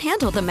 we can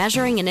handle the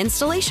measuring and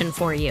installation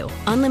for you.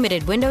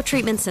 Unlimited window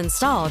treatments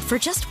installed for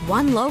just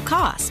one low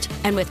cost.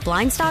 And with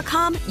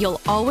Blinds.com,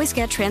 you'll always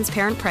get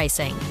transparent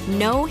pricing.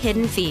 No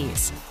hidden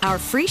fees. Our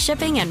free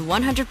shipping and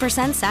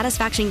 100%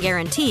 satisfaction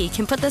guarantee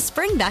can put the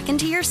spring back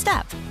into your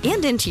step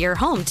and into your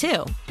home,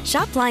 too.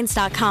 Shop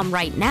Blinds.com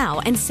right now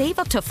and save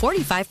up to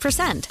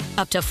 45%.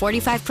 Up to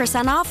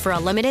 45% off for a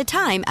limited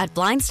time at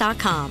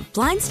Blinds.com.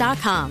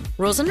 Blinds.com.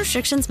 Rules and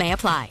restrictions may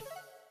apply.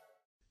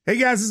 Hey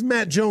guys, this is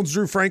Matt Jones,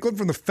 Drew Franklin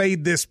from the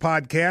Fade This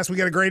podcast. We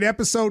got a great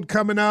episode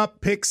coming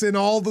up, picks in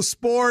all the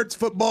sports,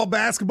 football,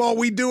 basketball,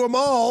 we do them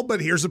all, but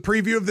here's a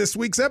preview of this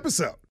week's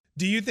episode.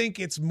 Do you think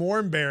it's more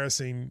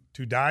embarrassing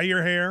to dye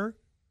your hair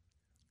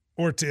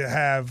or to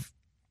have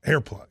hair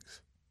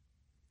plugs?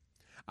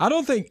 I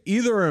don't think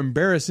either are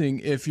embarrassing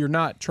if you're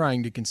not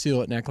trying to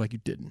conceal it and act like you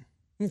didn't.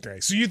 Okay,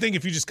 so you think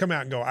if you just come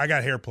out and go, I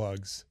got hair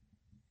plugs.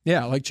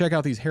 Yeah, like check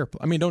out these hair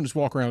plugs. I mean, don't just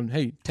walk around,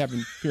 hey,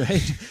 tapping,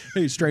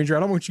 hey, stranger, I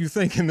don't want you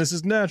thinking this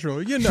is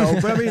natural. You know,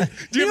 but I mean,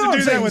 do you have to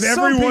do that with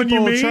everyone you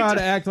meet? Try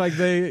to act like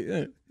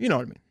they, you know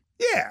what I mean?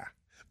 Yeah.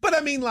 But I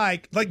mean,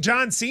 like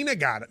John Cena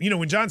got it. You know,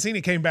 when John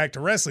Cena came back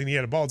to wrestling, he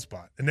had a bald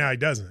spot, and now he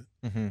doesn't.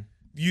 Mm-hmm.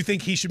 You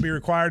think he should be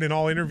required in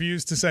all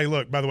interviews to say,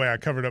 look, by the way, I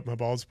covered up my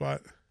bald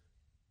spot?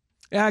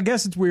 Yeah, I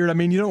guess it's weird. I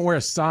mean, you don't wear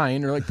a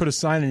sign or like put a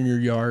sign in your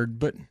yard,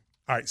 but.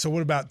 All right, so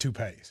what about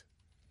toupees?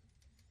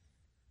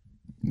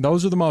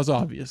 Those are the most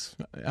obvious.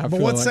 But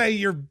let's say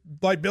you're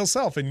like Bill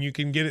Self and you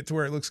can get it to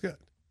where it looks good.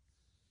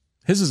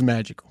 His is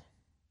magical.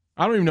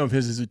 I don't even know if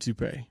his is a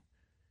toupee.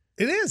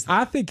 It is.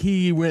 I think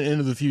he went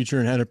into the future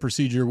and had a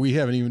procedure we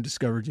haven't even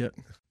discovered yet.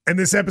 And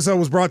this episode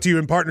was brought to you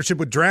in partnership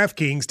with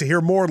DraftKings. To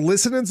hear more,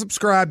 listen and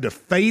subscribe to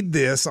Fade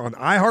This on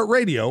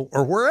iHeartRadio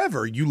or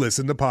wherever you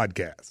listen to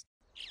podcasts.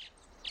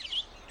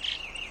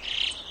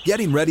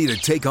 Getting ready to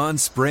take on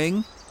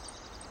spring?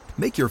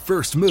 Make your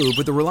first move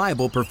with the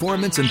reliable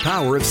performance and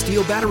power of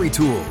Steel battery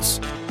tools.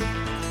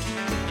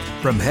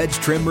 From hedge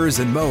trimmers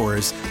and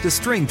mowers to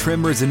string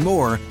trimmers and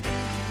more,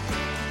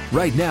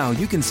 right now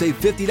you can save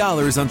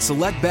 $50 on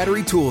select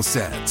battery tool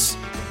sets.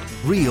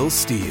 Real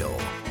Steel.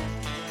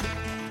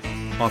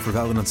 Offer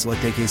valid on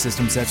select AK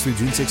system sets through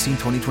June 16,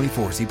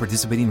 2024. See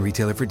participating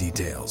retailer for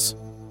details.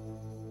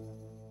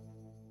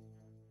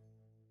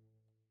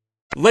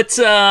 Let's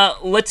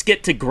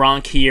get to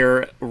Gronk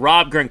here.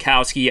 Rob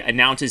Gronkowski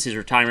announces his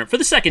retirement for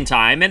the second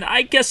time, and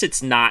I guess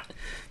it's not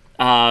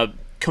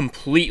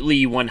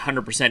completely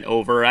 100%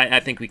 over. I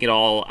think we could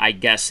all, I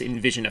guess,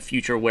 envision a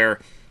future where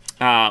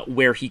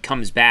he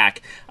comes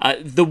back.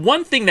 The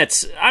one thing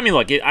that's, I mean,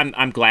 look,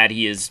 I'm glad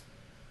he is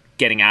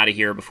getting out of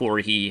here before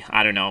he,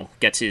 I don't know,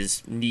 gets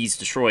his knees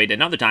destroyed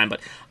another time. But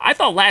I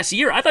thought last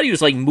year, I thought he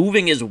was like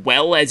moving as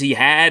well as he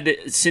had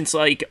since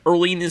like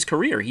early in his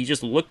career. He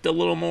just looked a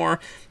little more,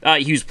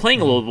 he was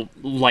playing a little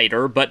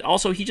lighter, but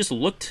also he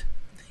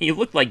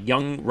looked like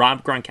young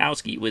Rob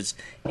Gronkowski.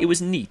 It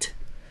was neat.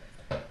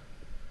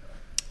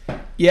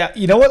 Yeah,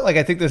 you know what? Like,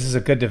 I think this is a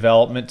good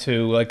development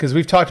too. Like, because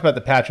we've talked about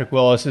the Patrick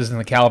Willises and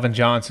the Calvin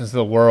Johnsons of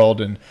the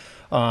world, and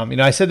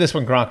I said this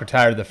when Gronk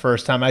retired the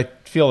first time. I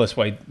feel this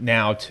way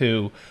now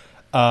too.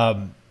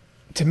 To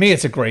me,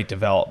 it's a great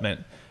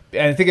development,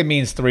 and I think it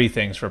means three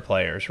things for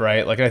players,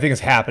 right? Like, I think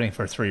it's happening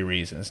for three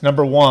reasons.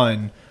 Number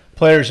one,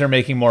 players are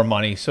making more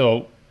money,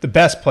 so the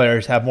best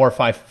players have more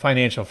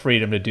financial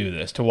freedom to do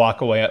this, to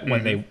walk away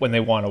when they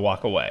want to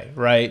walk away,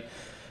 right?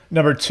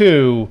 Number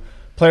two,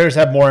 players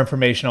have more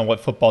information on what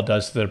football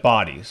does to their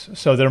bodies.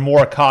 So they're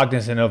more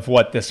cognizant of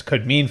what this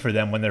could mean for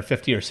them when they're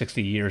 50 or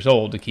 60 years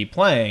old to keep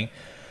playing.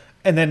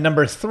 And then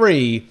number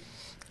three,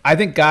 I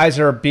think guys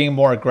are being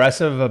more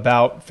aggressive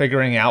about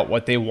figuring out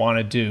what they want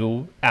to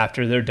do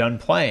after they're done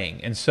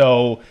playing. And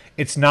so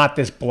it's not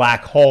this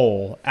black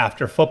hole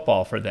after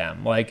football for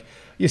them. Like,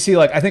 you see,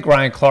 like, I think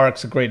Ryan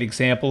Clark's a great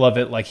example of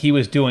it. Like, he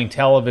was doing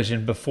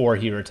television before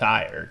he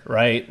retired,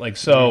 right? Like,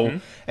 so,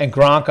 and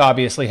Gronk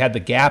obviously had the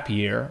gap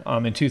year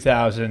in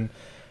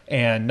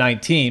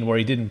 2019 where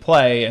he didn't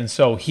play. And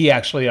so he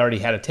actually already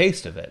had a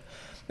taste of it.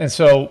 And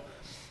so,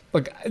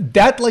 like,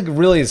 that, like,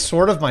 really is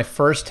sort of my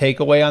first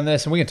takeaway on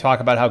this. And we can talk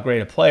about how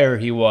great a player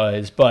he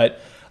was. But,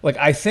 like,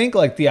 I think,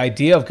 like, the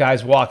idea of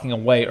guys walking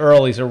away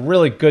early is a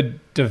really good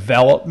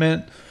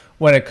development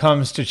when it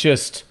comes to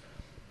just,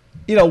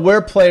 you know,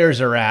 where players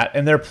are at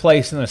and their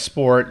place in the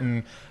sport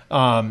and,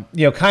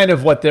 you know, kind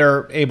of what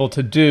they're able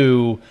to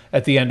do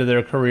at the end of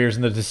their careers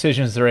and the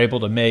decisions they're able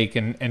to make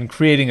and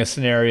creating a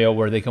scenario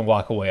where they can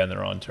walk away on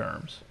their own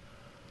terms.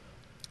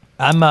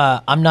 I'm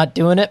not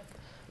doing it.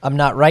 I'm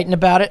not writing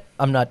about it.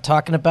 I'm not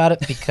talking about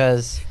it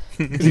because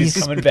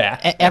he's coming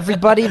back.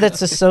 Everybody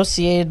that's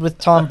associated with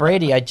Tom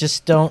Brady, I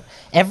just don't.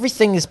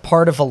 Everything is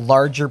part of a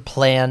larger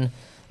plan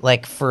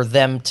like for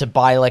them to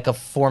buy like a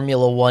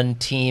Formula One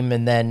team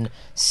and then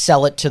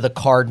sell it to the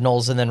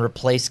Cardinals and then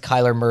replace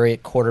Kyler Murray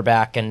at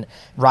quarterback and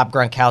Rob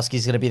Gronkowski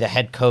is going to be the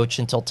head coach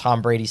until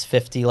Tom Brady's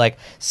 50. Like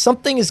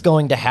something is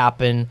going to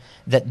happen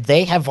that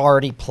they have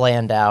already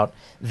planned out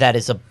that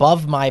is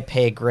above my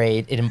pay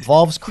grade. It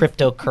involves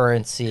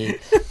cryptocurrency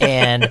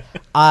and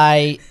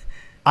I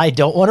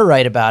don't want to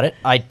write about it.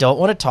 I don't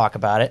want to talk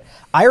about it.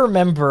 I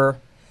remember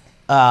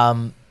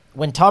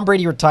when Tom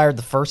Brady retired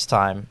the first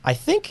time, I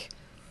think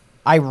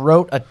I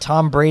wrote a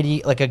Tom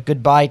Brady, like a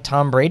goodbye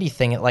Tom Brady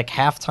thing at like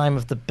halftime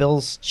of the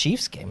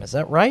Bills-Chiefs game. Is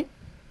that right?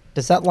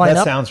 Does that line up?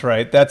 That sounds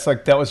right. That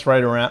was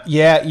right around.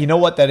 Yeah, you know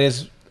what that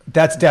is?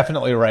 That's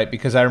definitely right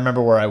because I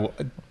remember where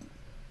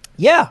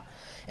Yeah.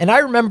 And I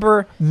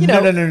remember,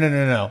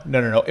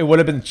 No. It would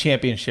have been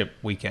championship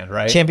weekend,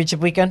 right? Championship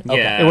weekend? Okay.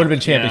 Yeah. It would have been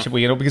championship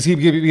weekend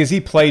because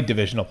he played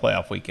divisional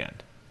playoff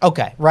weekend.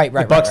 Okay, right. The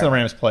Bucs and the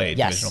Rams played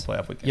divisional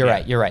playoff weekend.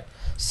 You're right.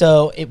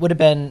 So it would have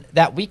been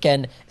that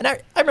weekend, and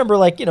I remember,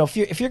 like, if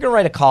you're going to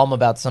write a column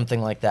about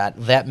something like that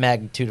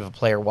magnitude of a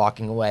player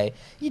walking away,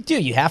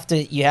 you have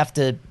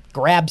to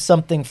grab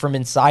something from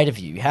inside of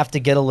you. You have to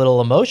get a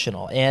little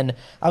emotional. And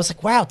I was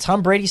like, wow,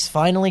 Tom Brady's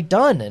finally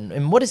done.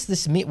 And what does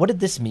this mean? What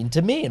did this mean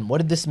to me? And what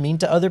did this mean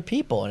to other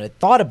people? And I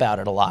thought about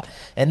it a lot.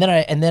 And then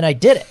I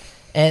did it.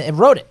 And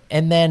wrote it.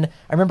 And then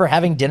I remember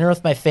having dinner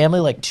with my family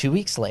like 2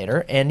 weeks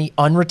later, and he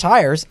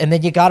unretires, and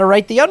then you got to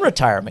write the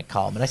unretirement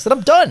column. And I said,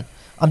 I'm done.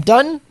 I'm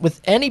done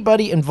with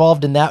anybody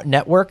involved in that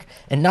network,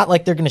 and not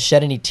like they're going to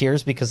shed any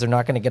tears because they're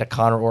not going to get a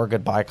Connor or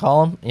goodbye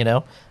column,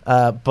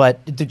 but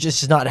they're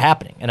just not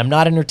happening. And I'm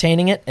not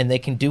entertaining it, and they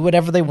can do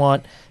whatever they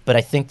want, but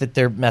I think that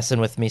they're messing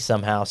with me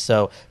somehow.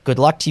 So good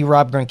luck to you,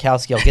 Rob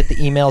Gronkowski. I'll get the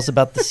emails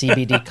about the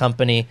CBD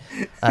company,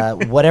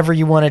 whatever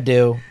you want to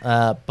do,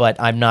 but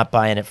I'm not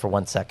buying it for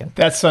 1 second.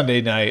 That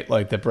Sunday night,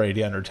 like the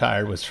Brady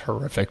unretired, was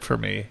horrific for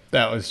me.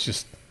 That was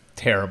just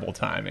terrible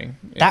timing.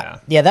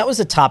 That was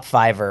a top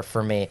fiver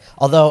for me.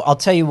 Although I'll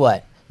tell you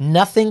what,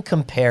 nothing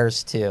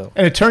compares to.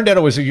 And it turned out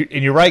it was, and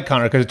you're right,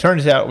 Connor, because it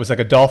turns out it was like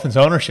a Dolphins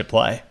ownership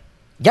play.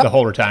 Yep. The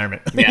whole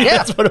retirement. Yeah.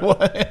 That's what it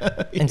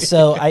was. And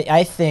so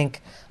I think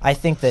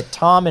that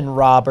Tom and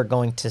Rob are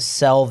going to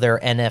sell their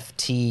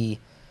NFT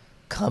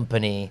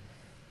company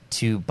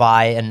to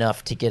buy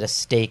enough to get a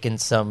stake in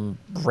some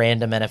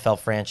random NFL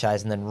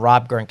franchise, and then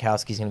Rob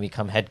Gronkowski is going to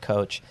become head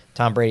coach.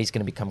 Tom Brady's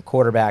going to become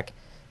quarterback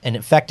and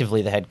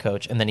effectively the head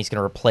coach, and then he's going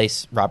to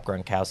replace Rob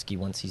Gronkowski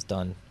once he's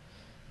done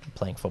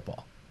playing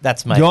football.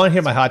 That's my. Do you want to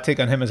hear my hot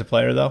take on him as a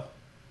player, though?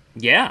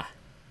 Yeah,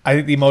 I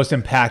think the most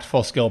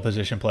impactful skill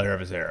position player of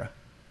his era.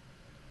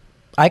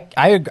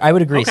 I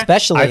would agree, Okay.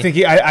 especially. I think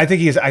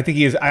he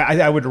is.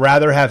 I would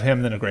rather have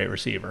him than a great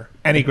receiver.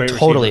 Any great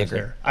Totally receiver.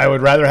 agree. There. I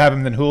would rather have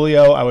him than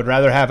Julio. I would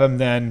rather have him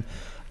than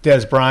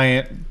Des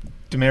Bryant,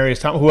 Demaryius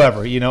Thomas,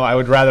 whoever. I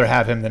would rather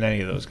have him than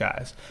any of those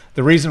guys.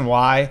 The reason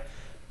why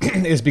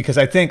is because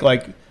I think,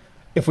 like,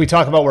 if we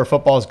talk about where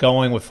football is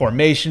going with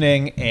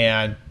formationing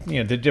and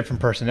the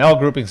different personnel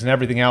groupings and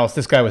everything else,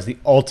 this guy was the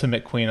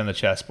ultimate queen on the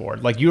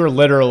chessboard. Like, you are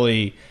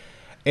literally,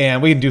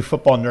 and we can do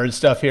football nerd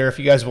stuff here if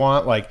you guys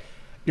want. Like,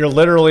 you're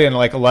literally in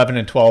like 11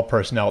 and 12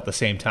 personnel at the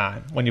same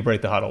time when you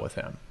break the huddle with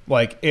him.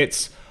 Like,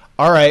 it's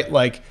all right.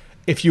 Like,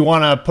 if you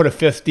want to put a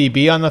fifth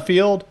DB on the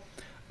field,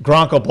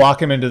 Gronk will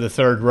block him into the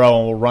third row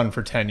and will run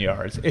for 10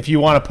 yards. If you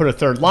want to put a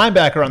third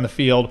linebacker on the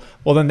field,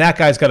 well, then that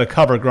guy's got to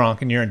cover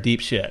Gronk and you're in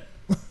deep shit.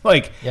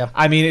 Like, yeah.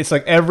 I mean, it's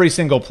like every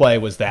single play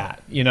was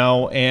that,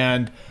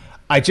 and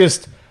I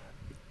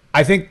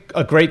think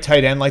a great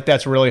tight end like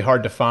that's really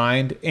hard to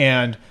find.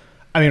 And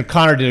I mean,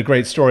 Connor did a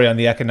great story on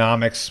the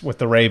economics with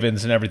the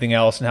Ravens and everything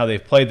else and how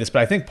they've played this.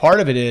 But I think part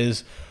of it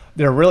is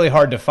they're really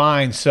hard to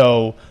find.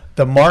 So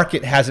the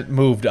market hasn't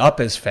moved up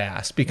as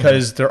fast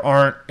because there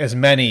aren't as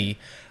many.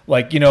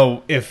 Like,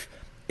 if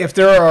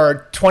there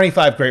are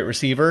 25 great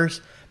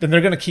receivers, then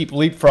they're going to keep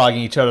leapfrogging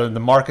each other and the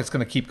market's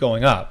going to keep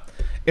going up.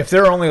 If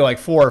there are only like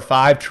 4 or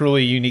 5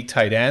 truly unique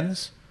tight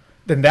ends,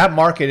 then that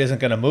market isn't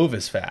going to move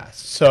as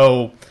fast.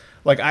 So,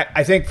 like,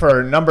 I think for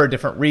a number of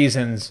different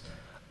reasons,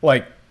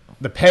 like,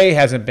 the pay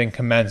hasn't been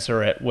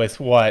commensurate with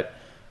what,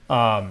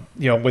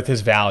 with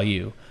his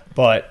value.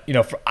 But,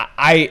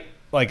 I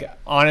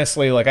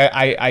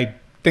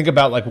think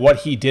about, like, what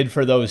he did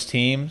for those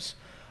teams.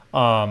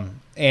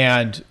 And,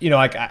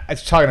 I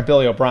was talking to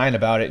Billy O'Brien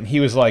about it, and he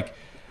was like,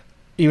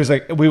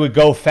 we would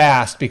go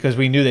fast because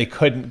we knew they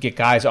couldn't get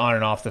guys on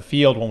and off the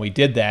field when we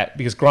did that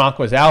because Gronk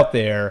was out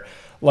there.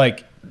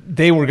 Like,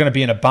 they were going to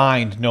be in a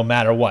bind no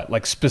matter what,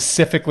 like,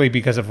 specifically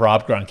because of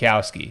Rob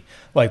Gronkowski.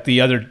 Like,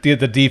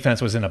 the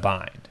defense was in a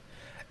bind.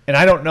 And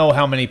I don't know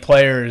how many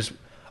players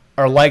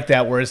are like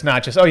that where it's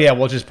not just, oh, yeah,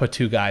 we'll just put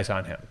 2 guys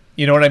on him.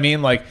 You know what I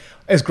mean? Like,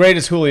 as great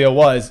as Julio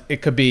was,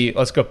 it could be,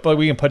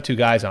 we can put 2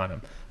 guys on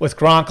him. With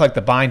Gronk, like,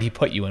 the bind he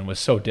put you in was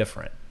so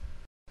different.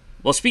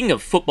 Well, speaking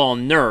of football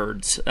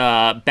nerds,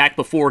 back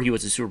before he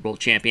was a Super Bowl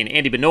champion,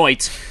 Andy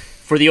Benoit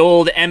for the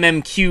old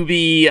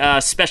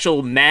MMQB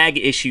special mag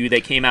issue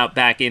that came out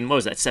back in, what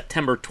was that,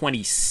 September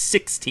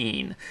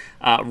 2016,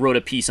 wrote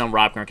a piece on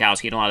Rob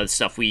Gronkowski and a lot of the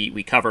stuff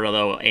we covered,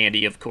 although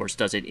Andy, of course,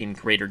 does it in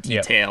greater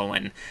detail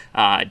and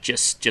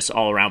just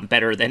all around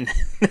better than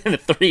the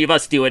three of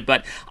us do it.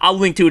 But I'll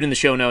link to it in the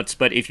show notes.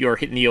 But if you're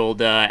hitting the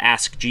old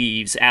Ask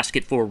Jeeves, ask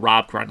it for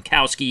Rob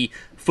Gronkowski,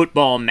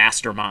 football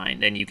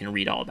mastermind, and you can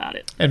read all about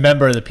it. And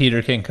member of the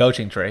Peter King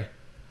coaching tree.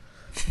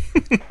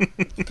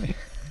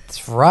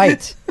 That's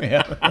right.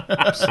 Yeah.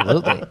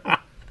 Absolutely.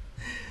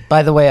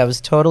 By the way, I was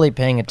totally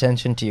paying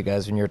attention to you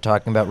guys when you were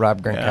talking about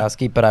Rob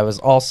Gronkowski, but I was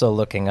also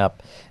looking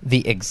up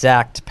the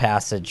exact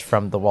passage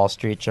from the Wall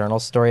Street Journal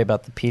story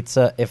about the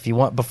pizza. If you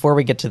want, before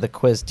we get to the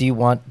quiz, do you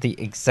want the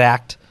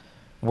exact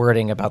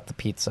wording about the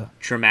pizza?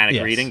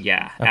 Dramatic reading?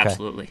 Yeah, okay.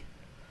 Absolutely.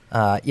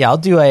 I'll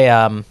do a,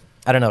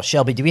 I don't know,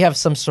 Shelby, do we have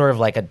some sort of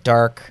like a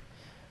dark,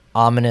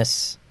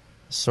 ominous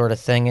sort of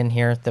thing in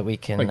here that we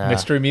can... Like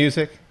mystery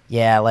music?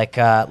 Yeah, like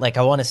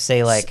I want to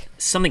say like...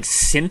 Something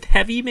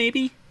synth-heavy,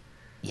 maybe?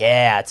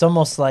 Yeah, it's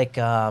almost like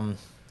a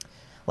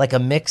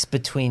mix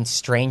between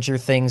Stranger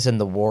Things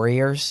and The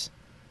Warriors,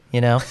 you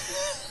know?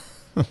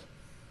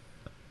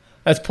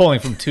 That's pulling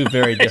from two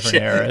very different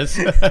eras.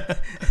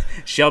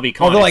 Shelby,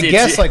 come on. Although I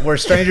guess like where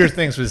Stranger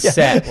Things was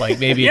set, like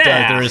maybe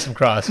there is some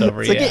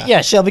crossover. Like,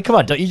 yeah, Shelby, come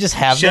on. Don't you just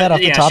have that off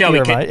the top Shelby,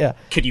 of your mind? Yeah.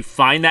 Could you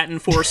find that in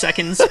 4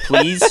 seconds,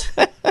 please?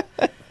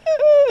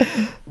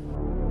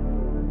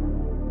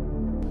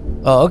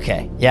 Oh,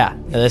 okay. Yeah,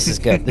 this is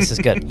good. This is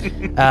good.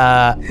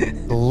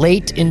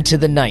 Late into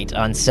the night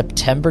on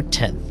September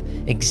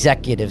 10th,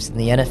 executives in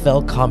the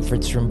NFL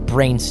conference room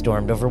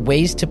brainstormed over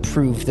ways to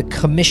prove the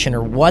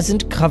commissioner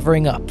wasn't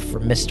covering up for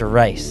Mr.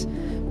 Rice.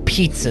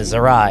 Pizzas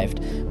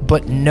arrived,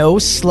 but no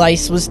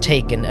slice was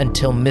taken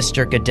until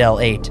Mr. Goodell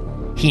ate.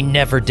 He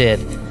never did.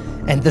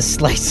 And the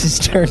slices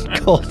turned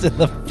cold in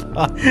the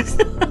box.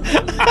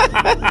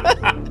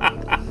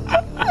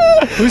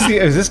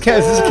 Is this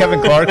a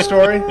Kevin Clark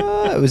story?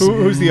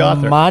 Who's the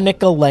author?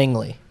 Monica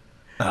Langley.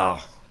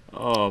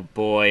 Oh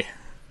boy,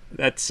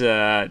 that's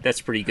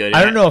pretty good.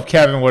 I don't know if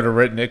Kevin would have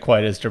written it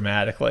quite as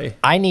dramatically.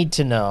 I need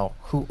to know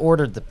who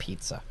ordered the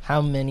pizza,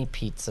 how many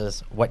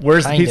pizzas,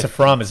 where's the pizza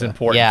from is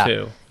important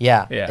too.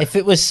 Yeah. If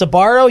it was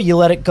Sbarro, you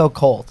let it go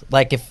cold.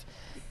 Like if.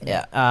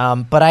 Yeah,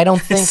 but I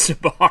don't think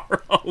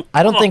Sbarro.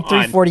 I don't think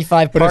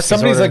 345. But if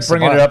somebody's like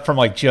bringing Sbarro. it up from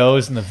like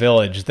Joe's in the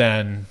Village,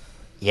 then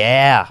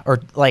or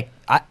like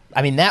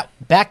I mean that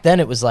back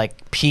then it was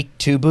like peak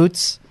two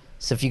boots.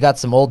 So if you got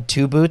some old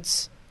two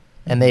boots,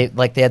 and they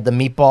had the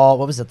meatball,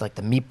 what was it, like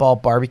the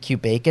meatball barbecue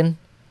bacon?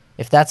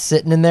 If that's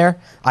sitting in there,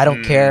 I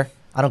don't care.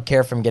 I don't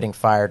care if I'm getting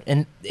fired.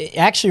 And it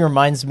actually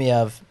reminds me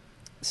of,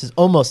 this has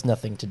almost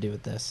nothing to do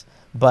with this,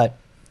 but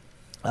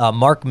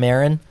Mark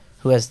Maron,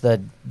 who has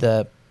the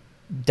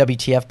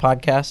WTF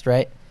podcast,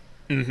 right?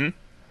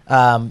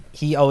 Mm-hmm.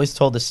 He always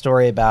told a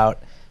story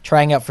about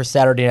trying out for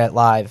Saturday Night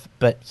Live,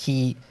 but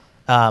he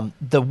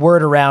the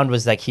word around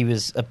was like he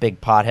was a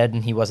big pothead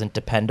and he wasn't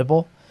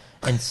dependable.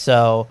 And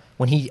so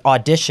when he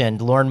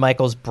auditioned, Lorne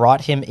Michaels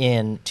brought him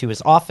in to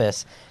his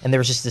office, and there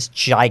was just this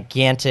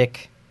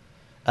gigantic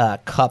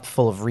cup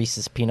full of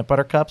Reese's peanut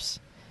butter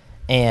cups.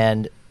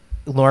 And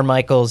Lorne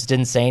Michaels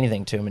didn't say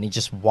anything to him, and he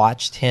just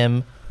watched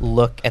him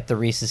look at the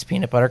Reese's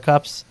peanut butter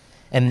cups,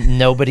 and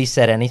nobody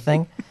said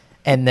anything.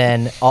 And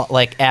then,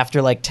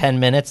 after 10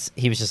 minutes,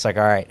 he was just like,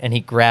 all right. And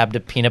he grabbed a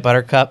peanut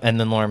butter cup, and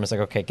then Lorne was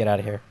like, okay, get out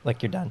of here.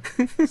 Like, you're done.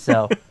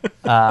 So,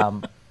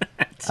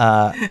 that's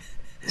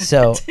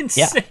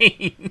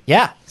insane.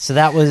 Yeah. So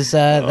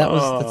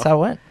that's how it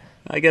went.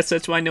 I guess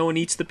that's why no one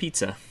eats the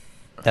pizza.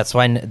 That's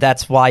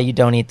why you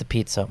don't eat the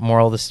pizza.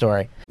 Moral of the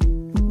story.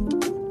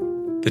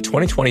 The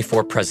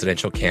 2024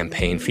 presidential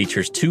campaign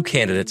features two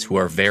candidates who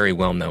are very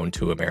well known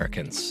to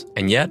Americans.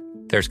 And yet,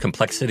 there's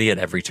complexity at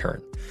every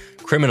turn.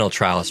 Criminal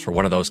trials for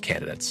one of those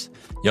candidates.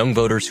 Young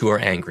voters who are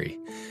angry.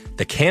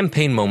 The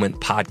Campaign Moment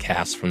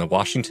podcast from the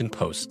Washington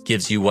Post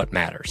gives you what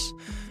matters.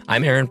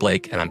 I'm Aaron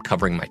Blake, and I'm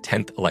covering my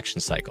 10th election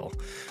cycle.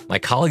 My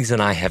colleagues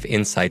and I have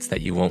insights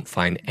that you won't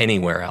find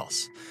anywhere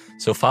else.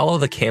 So follow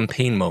The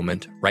Campaign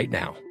Moment right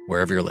now,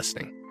 wherever you're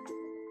listening.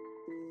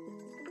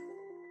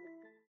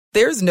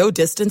 There's no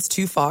distance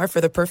too far for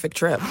the perfect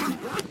trip.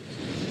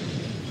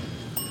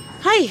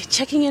 Hi,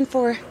 checking in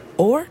for...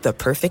 Or the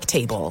perfect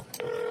table.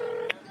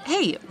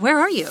 Hey, where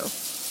are you?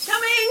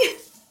 Coming!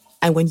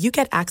 And when you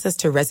get access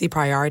to Resi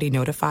Priority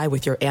Notify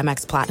with your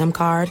Amex Platinum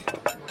card...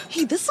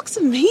 Hey, this looks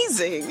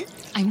amazing.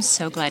 I'm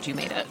so glad you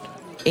made it.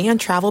 And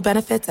travel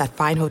benefits at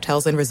fine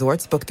hotels and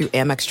resorts booked through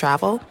Amex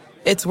Travel,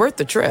 it's worth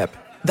the trip.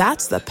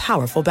 That's the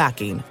powerful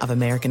backing of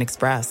American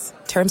Express.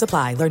 Terms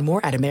apply. Learn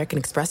more at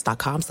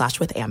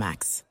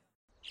americanexpress.com/withAmex.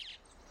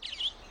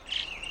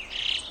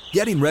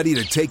 Getting ready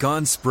to take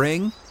on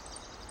spring?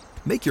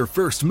 Make your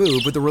first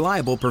move with the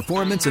reliable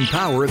performance and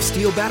power of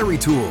Steel battery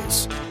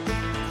tools.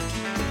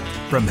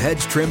 From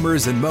hedge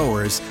trimmers and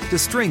mowers to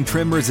string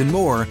trimmers and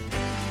more,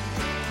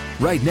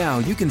 right now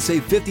you can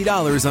save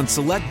 $50 on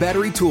select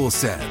battery tool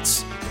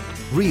sets.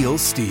 Real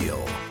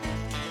Steel.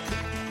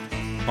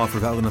 Offer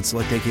valid on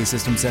select AK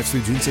system sets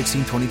through June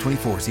 16,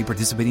 2024. See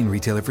participating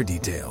retailer for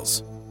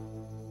details.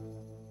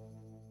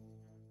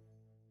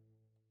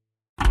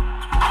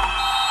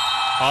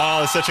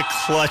 Oh, such a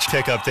clutch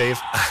pickup, Dave.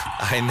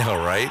 I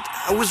know, right?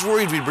 I was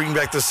worried we'd bring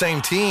back the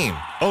same team.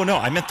 Oh, no,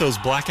 I meant those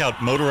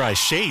blackout motorized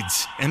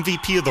shades.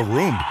 MVP of the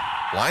room.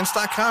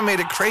 Blinds.com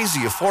made it crazy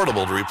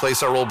affordable to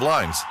replace our old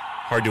blinds.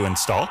 Hard to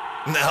install?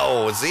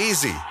 No, it's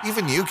easy.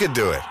 Even you could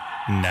do it.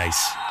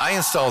 Nice. I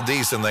installed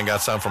these and then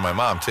got some for my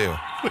mom, too.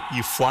 What,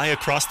 you fly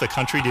across the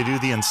country to do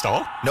the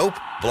install? Nope.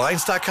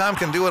 Blinds.com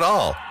can do it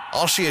all.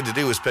 All she had to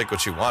do was pick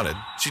what she wanted.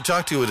 She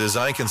talked to a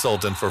design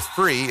consultant for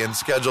free and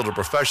scheduled a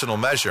professional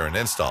measure and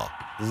install.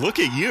 Look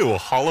at you, a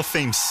Hall of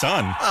Fame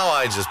son. Oh,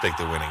 I just picked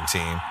the winning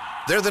team.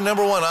 They're the #1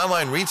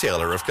 online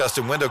retailer of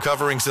custom window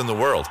coverings in the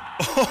world.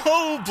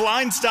 Oh,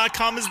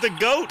 Blinds.com is the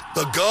GOAT.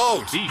 The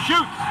GOAT. He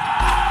shoots.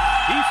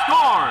 He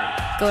scores.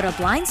 Go to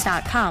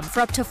Blinds.com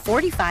for up to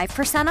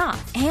 45%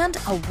 off and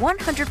a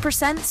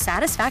 100%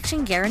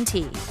 satisfaction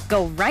guarantee.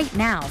 Go right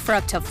now for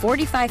up to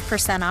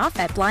 45% off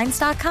at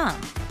Blinds.com.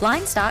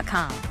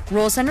 Blinds.com.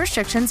 Rules and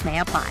restrictions may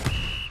apply.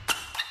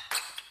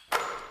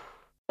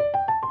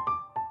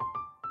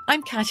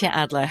 I'm Katya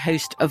Adler,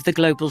 host of The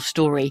Global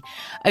Story.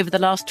 Over the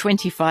last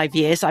 25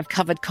 years, I've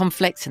covered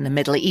conflicts in the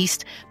Middle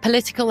East,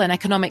 political and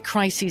economic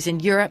crises in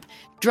Europe,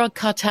 drug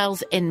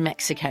cartels in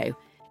Mexico.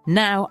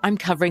 Now I'm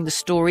covering the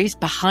stories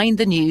behind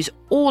the news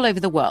all over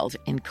the world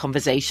in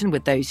conversation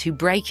with those who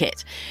break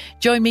it.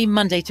 Join me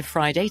Monday to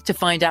Friday to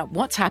find out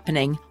what's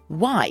happening,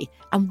 why,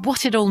 and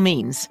what it all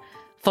means.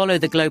 Follow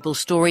The Global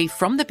Story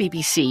from the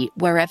BBC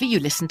wherever you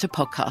listen to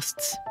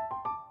podcasts.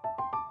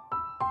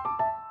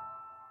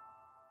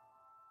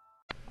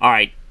 All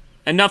right,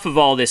 enough of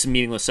all this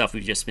meaningless stuff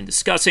we've just been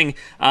discussing.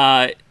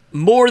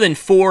 More than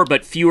 4,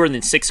 but fewer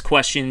than 6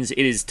 questions.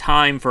 It is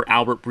time for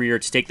Albert Breer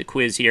to take the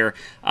quiz here.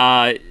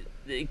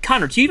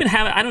 Connor, do you even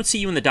have it? I don't see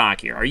you in the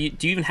doc here. Do you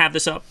even have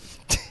this up?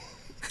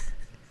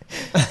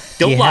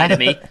 Don't lie to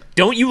me.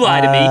 Don't you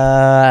lie to me.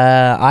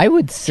 I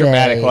would say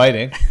dramatic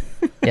lighting.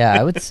 Yeah,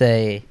 I would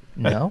say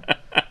no.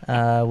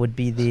 Would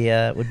be the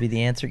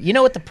answer. You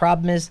know what the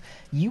problem is?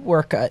 You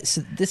work.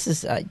 So this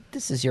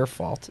is your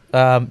fault. No,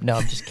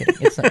 I'm just kidding.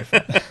 It's not your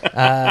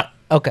fault.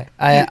 Okay,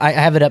 I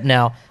have it up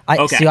now.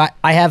 Okay. So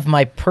I have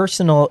my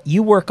personal.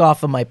 You work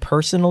off of my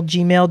personal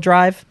Gmail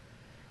drive,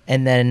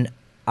 and then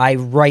I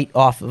write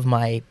off of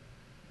my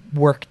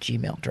work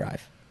Gmail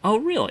drive. Oh,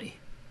 really?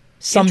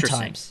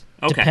 Sometimes.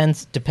 Okay.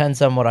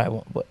 Depends on what I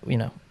want.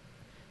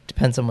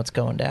 Depends on what's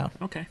going down.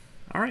 Okay.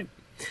 All right.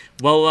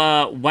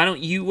 Well, why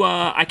don't you?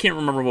 I can't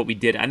remember what we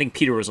did. I think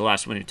Peter was the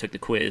last one who took the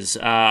quiz.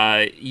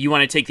 You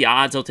want to take the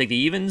odds? I'll take the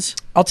evens.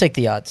 I'll take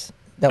the odds.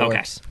 That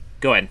works.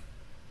 Go ahead.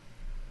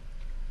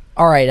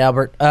 All right,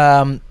 Albert.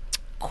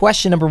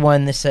 Question number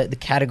 1. The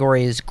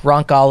category is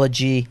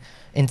Gronkology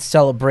in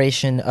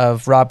celebration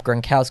of Rob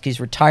Gronkowski's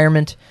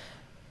retirement.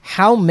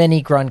 How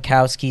many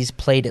Gronkowskis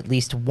played at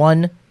least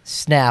one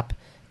snap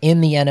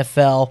in the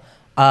NFL?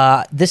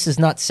 This is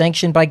not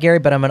sanctioned by Gary,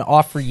 but I'm going to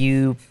offer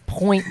you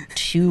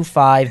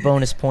 0.25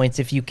 bonus points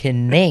if you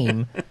can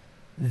name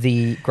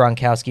the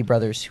Gronkowski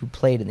brothers who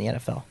played in the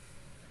NFL.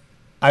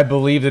 I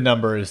believe the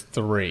number is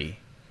 3.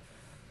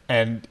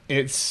 And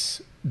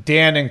it's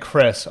Dan and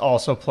Chris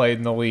also played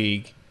in the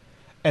league.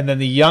 And then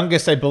the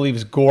youngest, I believe,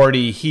 is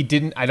Gordy.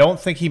 I don't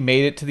think he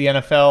made it to the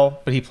NFL,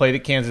 but he played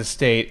at Kansas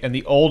State. And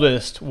the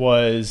oldest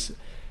was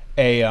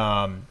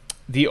a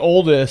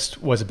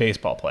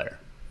baseball player.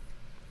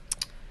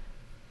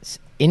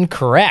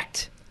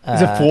 Incorrect.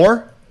 Is it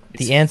 4?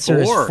 The answer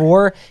is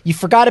 4. You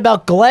forgot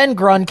about Glenn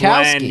Gronkowski.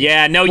 Glenn,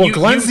 yeah, no.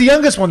 Glenn's the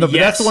youngest one, though, but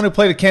that's the one who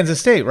played at Kansas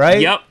State, right?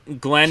 Yep,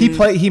 Glenn.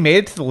 He made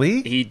it to the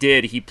league? He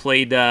did. He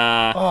played,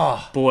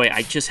 boy,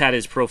 I just had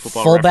his Pro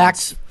Football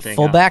Reference thing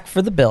fullback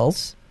for the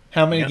Bills.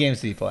 How many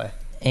games did he play?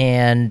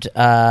 And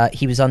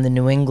he was on the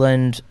New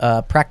England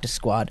practice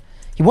squad.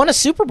 He won a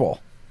Super Bowl.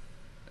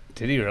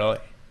 Did he really?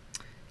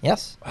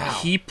 Yes. Wow.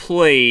 He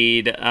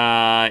played.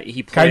 I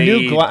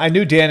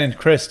knew Dan and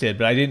Chris did,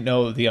 but I didn't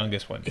know the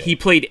youngest one did. He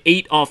played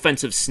 8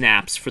 offensive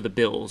snaps for the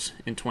Bills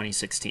in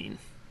 2016.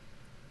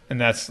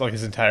 And that's like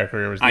his entire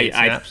career was 8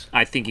 snaps?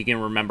 I think you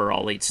can remember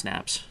all 8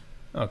 snaps.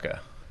 Okay.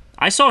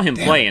 I saw him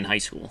play in high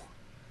school.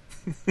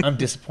 I'm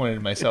disappointed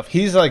in myself.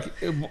 He's he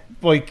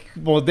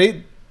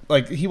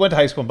went to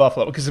high school in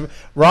Buffalo because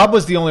Rob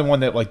was the only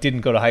one that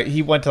didn't go to high.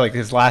 He went to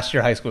his last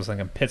year high school was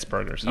in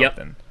Pittsburgh or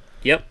something.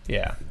 Yep.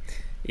 Yeah.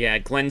 Yeah,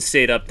 Glenn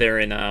stayed up there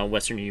in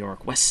Western New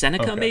York. West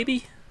Seneca,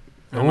 maybe?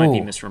 I might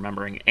be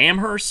misremembering.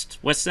 Amherst,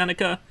 West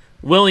Seneca,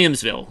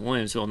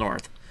 Williamsville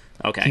North.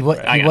 Okay. He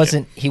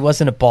wasn't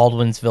a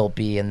Baldwinsville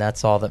B, and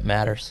that's all that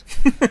matters.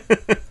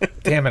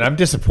 Damn it, I'm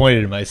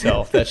disappointed in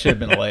myself. That should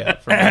have been a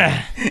layup for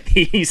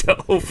me. He's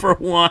 0 for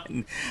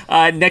 1.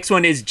 Next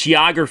one is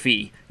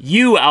geography.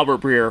 You,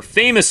 Albert Breer,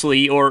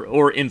 famously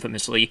or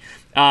infamously,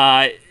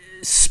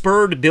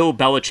 spurred Bill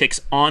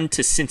Belichick's "on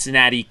to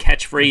Cincinnati"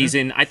 catchphrase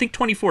in, I think,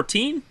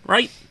 2014,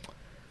 right?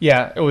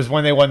 Yeah, it was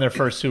when they won their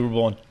first Super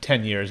Bowl in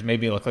 10 years. Made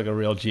me look like a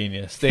real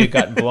genius. They had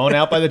gotten blown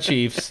out by the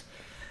Chiefs.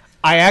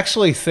 I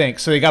actually think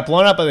so. They got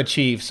blown up by the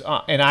Chiefs,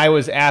 and I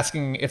was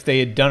asking if they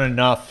had done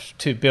enough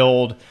to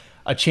build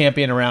a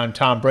champion around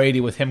Tom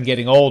Brady with him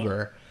getting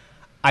older.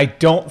 I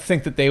don't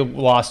think that they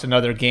lost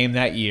another game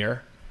that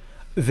year.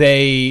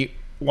 They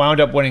wound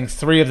up winning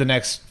 3 of the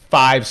next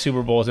 5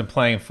 Super Bowls and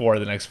playing 4 of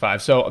the next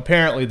 5. So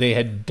apparently they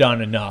had done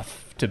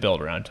enough to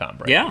build around Tom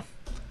Brady. Yeah,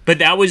 but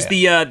that was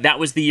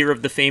the year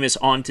of the famous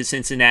 "On to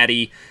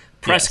Cincinnati"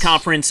 press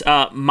conference.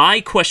 My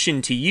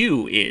question to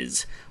you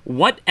is: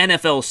 what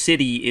NFL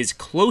city is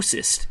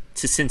closest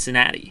to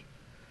Cincinnati?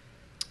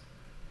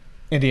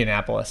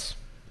 Indianapolis.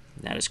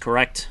 That is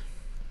correct.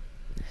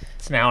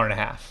 It's an hour and a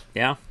half.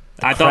 Yeah.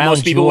 I thought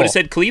most people would have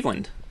said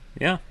Cleveland.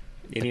 Yeah.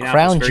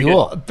 Crown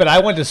jewel. But I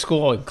went to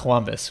school in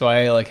Columbus, so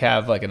I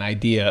have an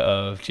idea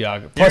of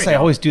geography. Plus, I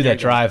always do that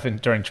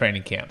drive during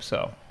training camp.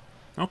 So.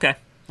 Okay.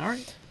 All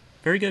right.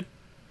 Very good.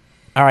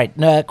 All right.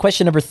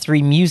 Question number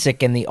 3,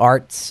 music and the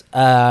arts.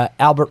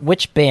 Albert,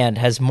 which band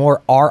has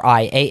more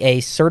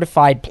RIAA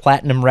certified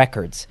platinum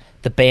records?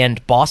 The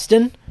band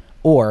Boston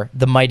or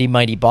the Mighty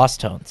Mighty Boss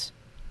Tones?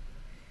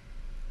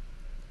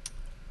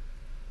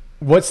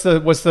 What's the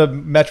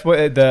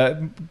metro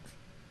the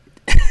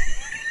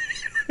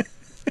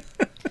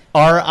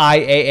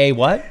RIAA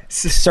what?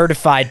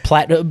 Certified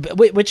platinum.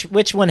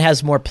 Which one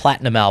has more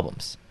platinum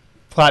albums?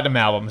 Platinum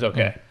albums,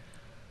 okay.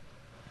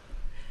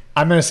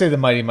 I'm going to say the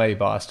Mighty Mighty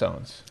Boss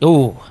Tones.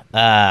 Ooh,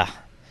 that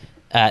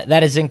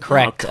is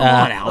incorrect. Oh, come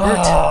on,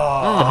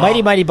 Albert. The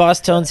Mighty Mighty Boss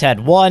Tones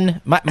had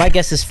 1. My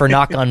guess is for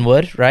Knock on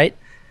Wood, right?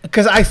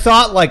 Because I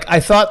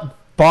thought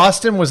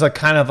Boston was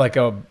kind of like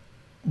a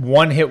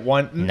one-hit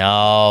wonder.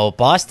 No,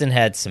 Boston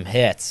had some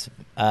hits.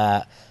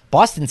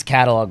 Boston's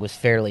catalog was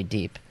fairly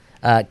deep.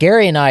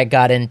 Gary and I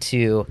got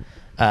into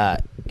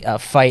a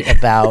fight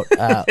about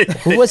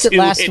who was it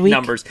last week?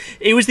 Numbers.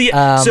 It was the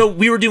so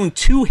we were doing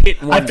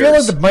 2-hit wonders. I feel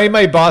like the Mighty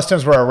Mighty Boss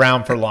Tones were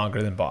around for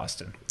longer than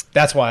Boston.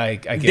 That's why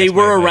I guess they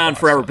were around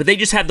forever, but they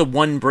just had the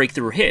one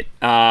breakthrough hit.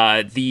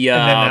 And then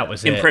that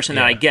was Impression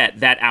That I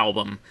Get, that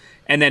album,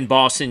 and then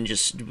Boston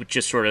just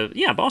sort of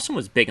Boston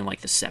was big in the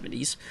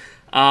 70s.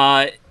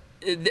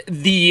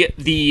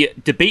 The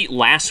debate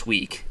last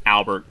week,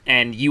 Albert,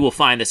 and you will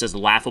find this as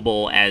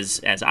laughable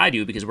as I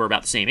do because we're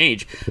about the same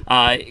age.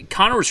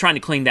 Connor was trying to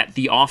claim that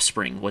The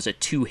Offspring was a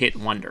 2-hit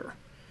wonder.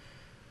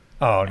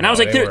 Oh, and I was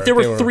like, there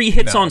were 3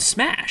 hits on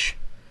Smash.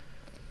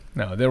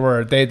 No, they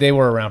were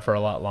around for a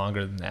lot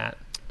longer than that.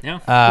 Yeah,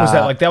 was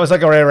that that was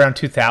right around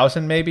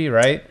 2000, maybe,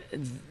 right?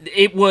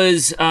 It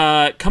was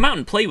Come Out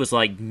and Play was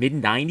mid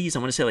 90s. I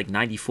want to say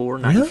 94,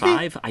 95.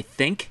 Really? I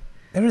think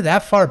they were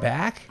that far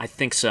back. I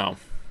think so.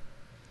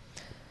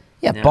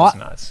 Yeah,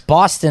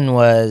 Boston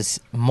was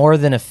More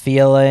Than a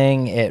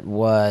Feeling. It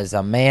was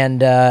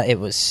Amanda. It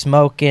was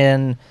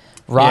Smokin',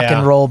 Rock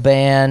and Roll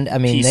Band. I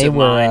mean, Peace they of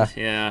were. Mind.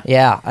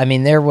 Yeah. I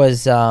mean, there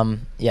was. That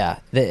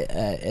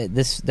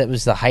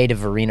was the height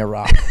of arena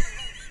rock.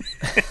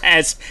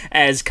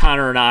 as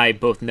Connor and I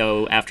both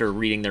know after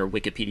reading their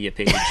Wikipedia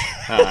page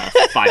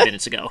 5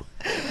 minutes ago.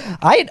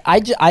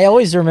 I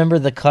always remember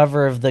the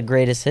cover of the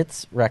Greatest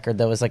Hits record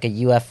that was like a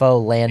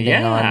UFO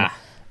landing on.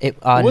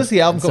 What was the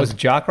album called? Was it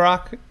Jock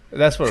Rock?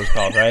 That's what it was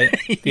called, right?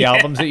 The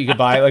albums that you could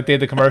buy, they had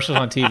the commercials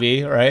on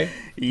TV, right?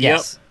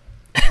 Yes.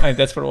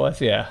 That's what it was,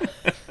 yeah.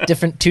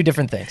 Two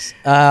different things.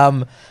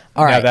 All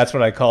right. That's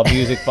what I call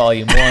music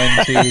volume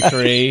 1, 2,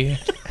 3.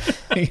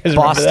 You guys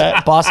remember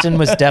that? Boston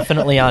was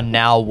definitely on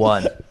Now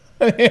 1.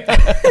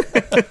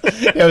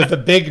 It was the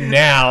big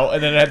Now,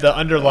 and then it had the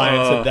underline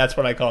that said that's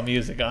what I call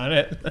music on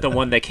it. The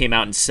one that came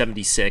out in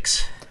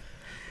 76.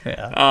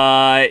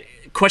 Yeah.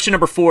 Question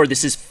number 4.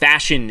 This is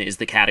fashion is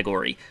the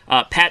category.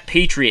 Pat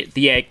Patriot,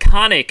 the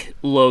iconic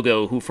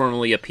logo who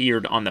formerly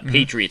appeared on the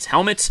Patriots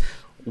helmets.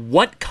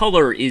 What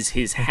color is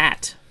his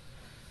hat?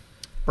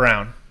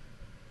 Brown.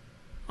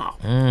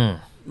 Oh.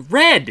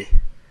 Red.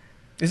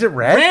 Is it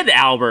red? Red,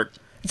 Albert.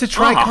 It's a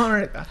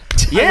tricorner.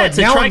 Yeah, it's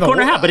a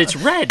tricorner hat, but it's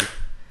red.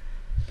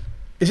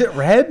 Is it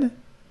red?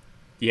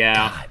 Yeah.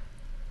 God.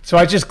 So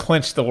I just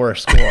clinched the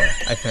worst score,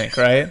 I think,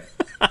 right?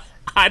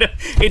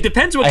 It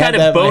depends what kind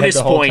of bonus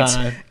points.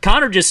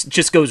 Connor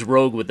just goes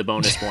rogue with the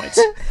bonus points.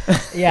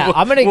 Yeah,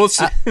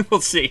 We'll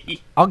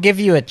see. I'll give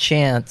you a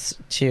chance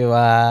to.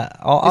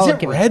 Is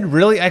it red?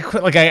 Really? I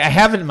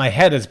have it in my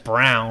head as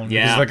brown.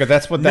 Yeah,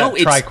 that's what that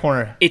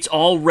tri-corner. It's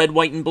all red,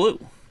 white, and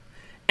blue.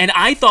 And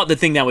I thought the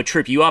thing that would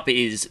trip you up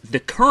is the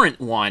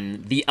current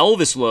one. The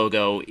Elvis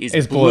logo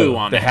is blue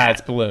on the hat.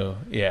 Hat's blue.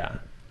 Yeah,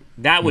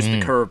 that was the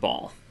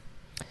curveball.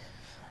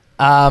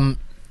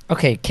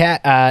 Okay,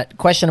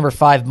 question number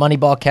 5,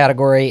 Moneyball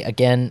category.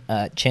 Again,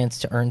 chance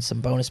to earn some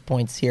bonus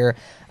points here.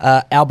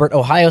 Albert,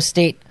 Ohio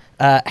State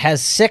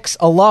has 6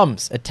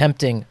 alums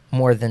attempting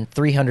more than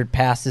 300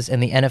 passes in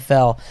the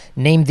NFL.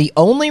 Name the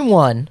only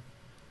one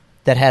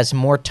that has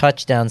more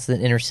touchdowns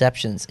than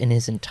interceptions in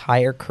his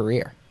entire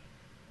career.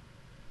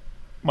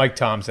 Mike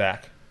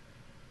Tomczak.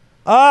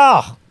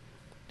 Oh,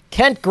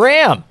 Kent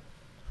Graham.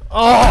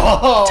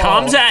 Oh,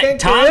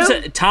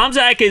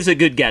 Tomczak is a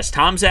good guess.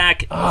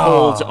 Tomczak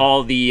holds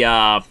all the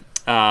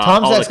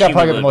Tomczak's got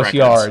probably the most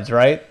yards,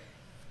 right?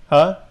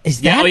 Huh?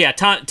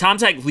 Tom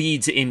Zach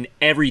leads in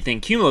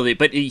everything cumulatively,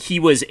 but he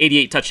was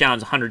 88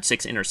 touchdowns,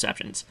 106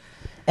 interceptions.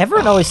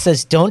 Everyone always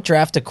says don't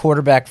draft a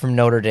quarterback from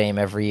Notre Dame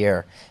every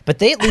year, but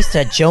they at least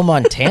had Joe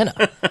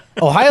Montana.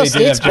 Ohio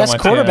State's best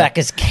quarterback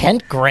is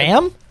Kent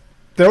Graham.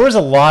 There was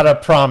a lot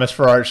of promise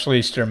for Art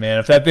Schlichter, man.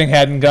 If that thing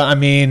hadn't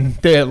gone,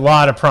 they had a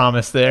lot of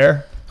promise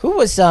there. Who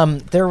was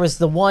there was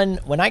the one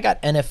when I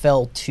got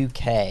NFL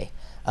 2K.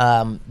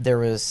 There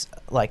was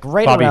like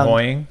right Bobby around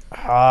Hoying.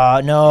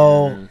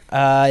 No,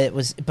 it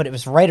was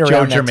right around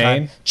Joe that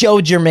Germain. time.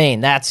 Joe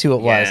Germain, that's who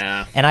it was.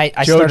 Yeah. And I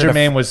Joe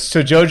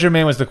started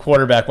Germain was the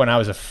quarterback when I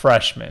was a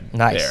freshman.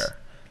 Nice. There.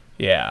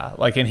 Yeah,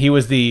 and he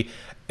was this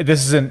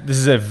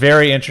is a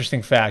very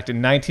interesting fact.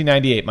 In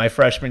 1998, my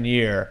freshman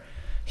year,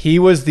 he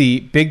was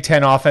the Big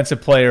Ten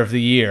Offensive Player of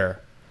the Year.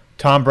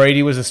 Tom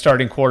Brady was a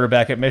starting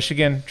quarterback at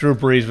Michigan. Drew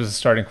Brees was a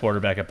starting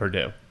quarterback at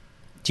Purdue.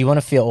 Do you want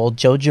to feel old?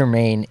 Joe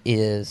Germain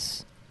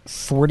is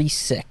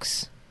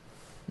 46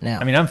 now.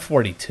 I'm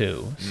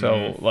 42,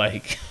 so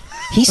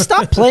he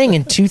stopped playing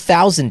in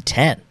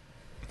 2010.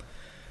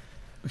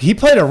 He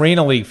played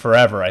Arena League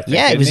forever, I think.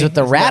 Yeah, he was with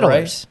the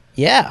Rattlers.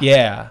 Right?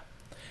 Yeah,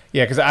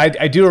 because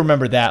I do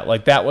remember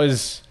that. That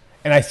was,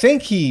 and I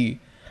think he's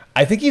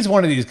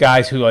one of these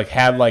guys who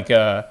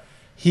had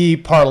he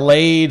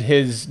parlayed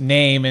his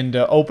name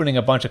into opening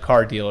a bunch of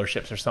car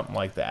dealerships or something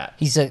like that.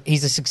 He's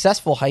a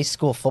successful high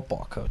school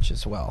football coach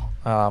as well.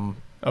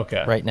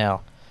 Okay, right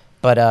now.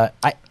 But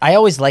I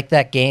always like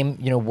that game.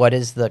 What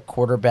is the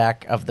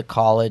quarterback of the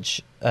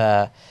college,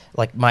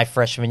 my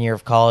freshman year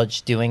of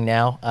college, doing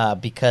now?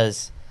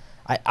 Because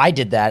I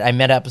did that. I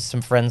met up with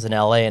some friends in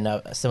L.A. and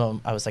I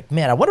was like,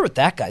 man, I wonder what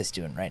that guy's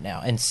doing right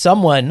now. And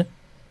someone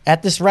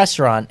at this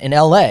restaurant in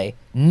L.A.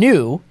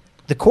 knew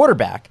the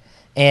quarterback.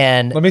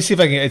 And let me see if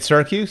I can. It's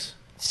Syracuse.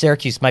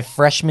 Syracuse, my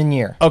freshman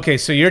year. Okay,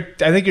 so I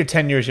think you're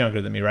 10 years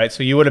younger than me, right?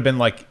 So you would have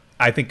been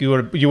I think you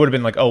would have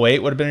been 08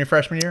 would have been your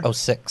freshman year.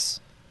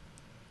 06.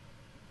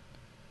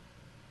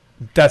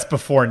 That's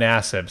before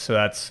Nassib, so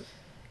that's...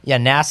 Yeah,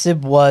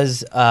 Nassib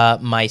was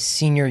my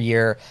senior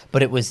year,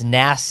 but it was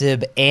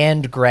Nassib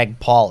and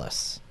Greg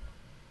Paulus.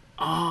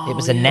 Oh, it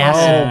was a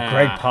Nassib. Oh,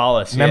 Greg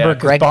Paulus. Remember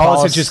Greg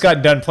Paulus had just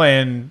got done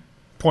playing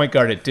point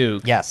guard at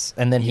Duke. Yes,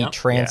 and then he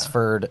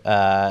transferred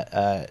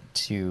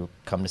to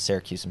come to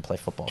Syracuse and play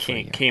football for a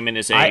year. Came in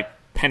as a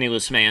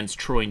penniless man's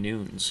Troy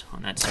Nunes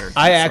on that Syracuse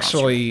I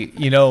actually,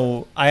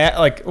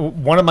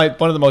 one of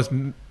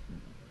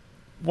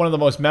the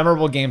most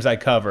memorable games I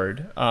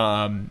covered,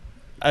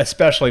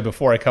 especially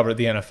before I covered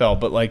the NFL,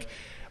 but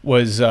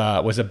was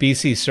a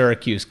BC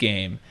Syracuse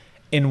game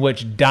in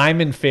which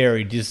Diamond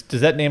Ferry, does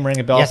that name ring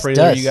a bell for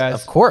either of you guys?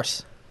 Of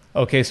course.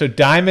 Okay, so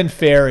Diamond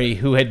Ferry,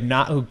 who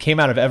came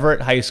out of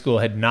Everett High School,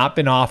 had not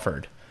been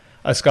offered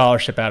a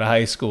scholarship out of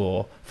high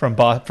school from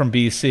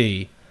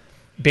BC,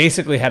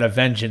 basically had a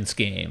vengeance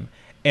game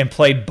and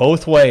played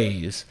both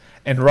ways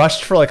and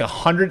rushed for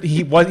 100.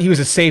 He was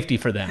a safety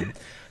for them.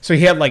 So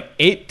he had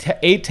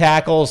eight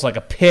tackles, a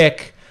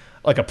pick,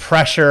 a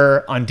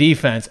pressure on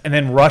defense, and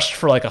then rushed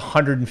for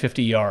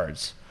 150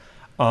 yards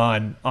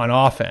on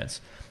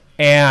offense.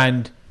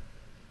 And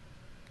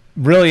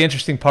really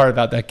interesting part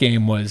about that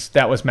game was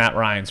Matt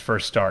Ryan's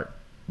first start.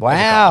 Wow, as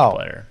a college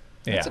player.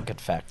 Yeah. That's a good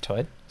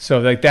factoid.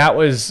 So that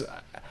was,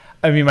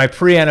 my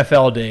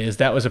pre-NFL days,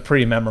 that was a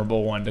pretty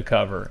memorable one to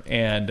cover.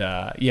 And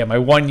my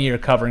 1 year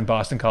covering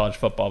Boston College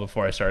football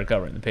before I started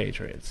covering the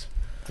Patriots.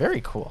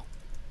 Very cool.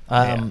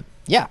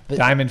 Yeah,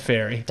 Diamond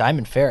Ferry.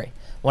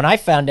 When I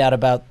found out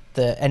about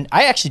and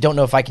I actually don't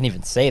know if I can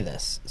even say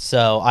this,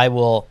 so I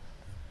will.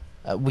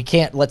 We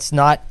can't. Let's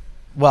not.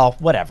 Well,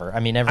 whatever. I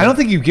don't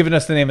think you've given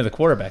us the name of the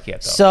quarterback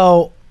yet, though.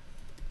 So,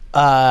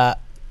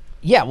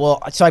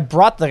 so I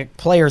brought the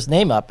player's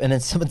name up, and then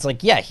someone's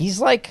like, "Yeah, he's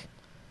like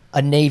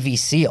a Navy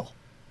SEAL."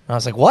 And I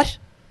was like, "What?"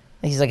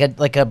 And he's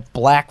like a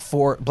black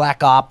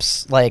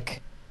ops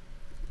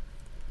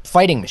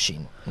fighting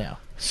machine now.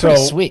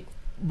 Pretty sweet.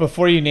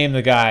 Before you name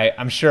the guy,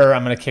 I'm sure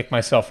I'm going to kick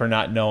myself for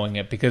not knowing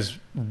it because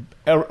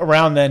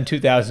around then,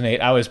 2008,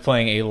 I was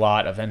playing a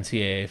lot of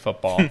NCAA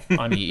football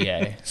on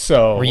EA.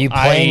 So were you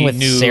playing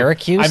with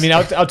Syracuse?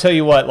 I'll tell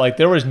you what.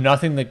 There was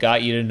nothing that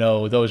got you to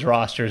know those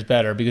rosters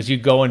better because you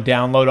go and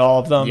download all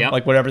of them,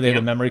 whatever they have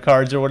the memory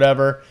cards or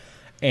whatever.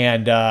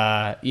 And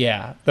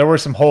there were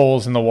some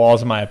holes in the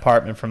walls of my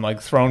apartment from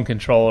throwing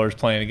controllers,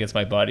 playing against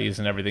my buddies,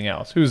 and everything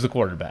else. Who's the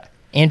quarterback?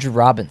 Andrew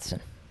Robinson.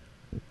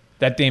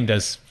 That name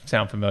does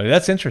sound familiar.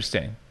 That's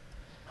interesting.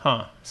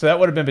 Huh. So that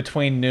would have been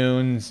between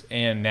Nunes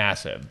and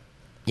Nassib.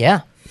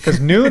 Yeah. Because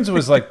Nunes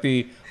was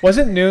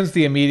wasn't Nunes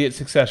the immediate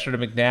successor to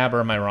McNabb, or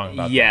am I wrong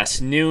about that?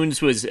 Yes,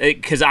 Nunes was,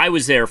 because I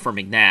was there for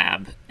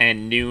McNabb,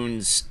 and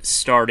Nunes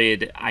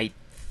started, I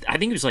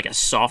think he was a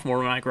sophomore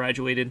when I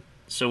graduated,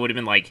 so it would have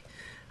been I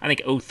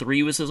think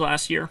 03 was his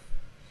last year.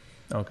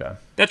 Okay.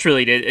 That's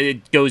really it.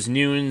 It goes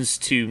Nunes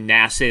to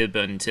Nassib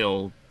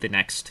until the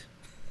next...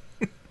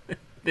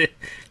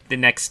 the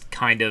next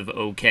kind of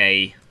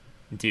okay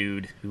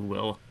dude who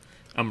will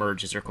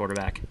emerge as their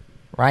quarterback.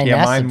 Ryan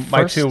Nassib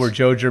my two were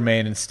Joe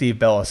Germain and Steve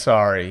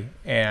Bellisari,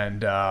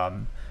 and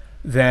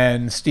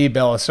Then Steve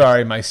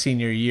Belisari, my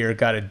senior year,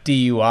 got a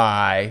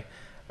DUI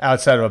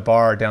outside of a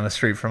bar down the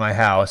street from my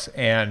house,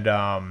 and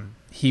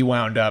he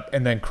wound up.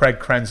 And then Craig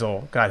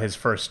Krenzel got his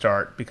first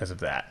start because of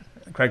that.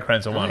 Craig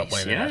Krenzel wound up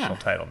winning the national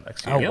title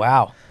next year. Oh,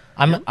 wow.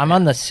 I'm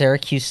on the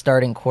Syracuse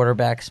starting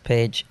quarterbacks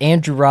page.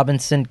 Andrew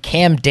Robinson,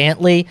 Cam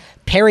Dantley,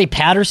 Perry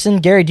Patterson.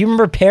 Gary, do you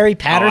remember Perry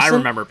Patterson? I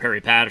remember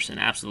Perry Patterson,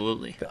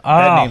 absolutely.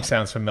 That name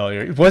sounds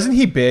familiar. Wasn't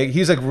he big? He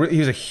was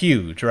a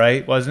huge,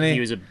 right? Wasn't he?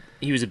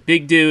 He was a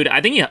big dude.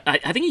 I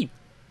think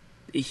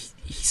he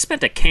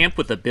spent a camp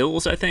with the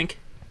Bills, I think,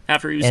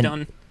 after he was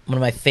done. One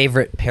of my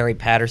favorite Perry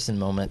Patterson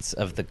moments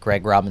of the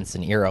Greg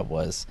Robinson era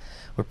was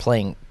we're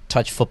playing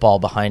touch football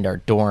behind our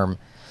dorm,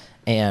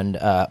 and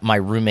my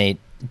roommate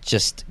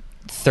just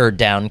third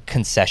down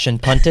concession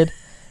punted,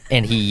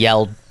 and he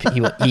yelled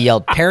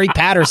Perry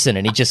Patterson,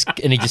 and he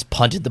just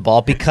punted the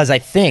ball because I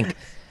think,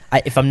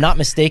 if I'm not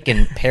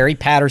mistaken, Perry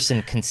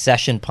Patterson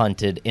concession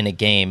punted in a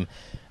game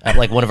at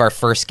like one of our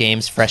first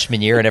games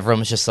freshman year, and everyone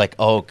was just like,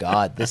 "Oh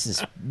God, this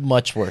is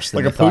much worse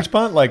than like a pooch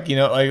punt, like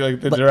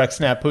the direct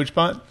snap pooch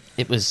punt."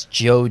 It was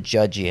Joe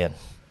Judgian,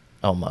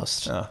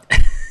 almost. Oh.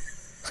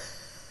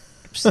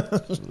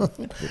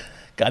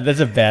 God, that's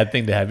a bad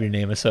thing to have your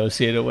name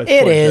associated with.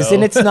 It is, Joe.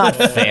 And it's not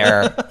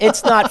fair.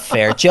 It's not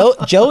fair.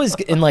 Joe is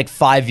in like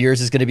 5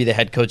 years is going to be the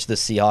head coach of the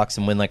Seahawks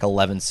and win like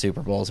 11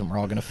 Super Bowls, and we're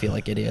all going to feel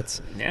like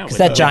idiots. Yeah, because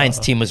that Giants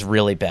team was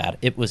really bad.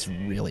 It was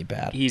really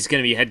bad. He's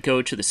going to be head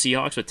coach of the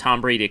Seahawks with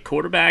Tom Brady at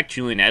quarterback,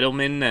 Julian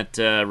Edelman at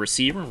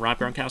receiver, and Rob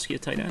Gronkowski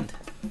at tight end.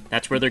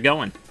 That's where they're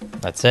going.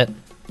 That's it.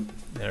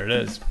 There it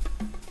is.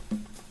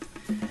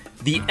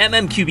 The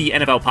MMQB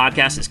NFL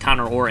podcast is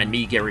Connor Orr and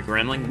me, Gary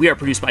Gremling. We are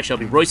produced by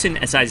Shelby Royston.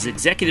 SI's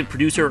executive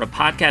producer of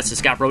podcasts is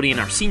Scott Brody, and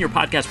our senior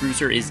podcast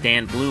producer is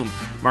Dan Bloom.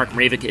 Mark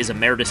Mravik is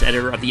emeritus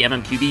editor of the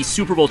MMQB.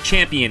 Super Bowl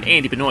champion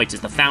Andy Benoit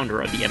is the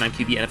founder of the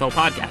MMQB NFL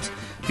podcast.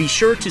 Be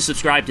sure to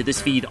subscribe to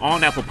this feed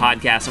on Apple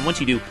Podcasts, and once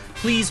you do,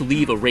 please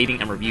leave a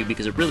rating and review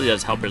because it really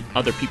does help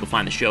other people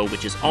find the show,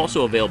 which is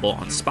also available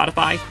on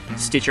Spotify,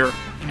 Stitcher,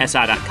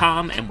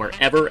 SI.com, and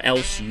wherever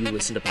else you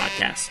listen to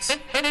podcasts.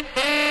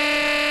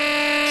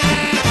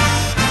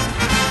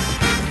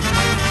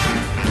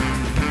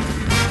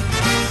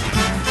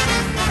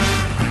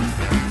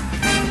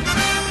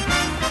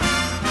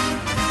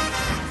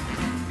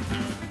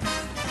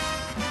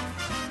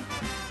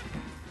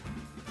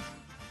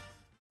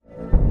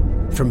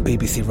 From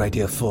BBC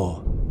Radio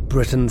 4,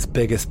 Britain's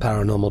biggest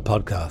paranormal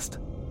podcast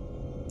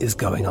is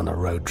going on a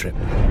road trip.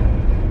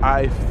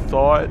 I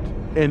thought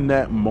in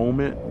that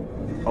moment,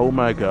 oh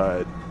my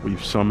God,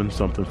 we've summoned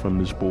something from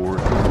this board.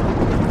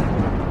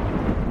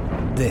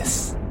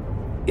 This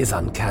is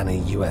Uncanny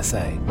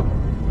USA.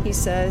 He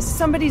says,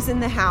 somebody's in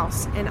the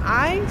house, and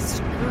I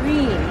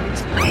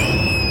screamed.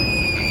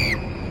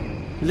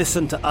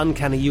 Listen to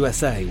Uncanny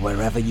USA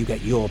wherever you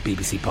get your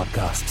BBC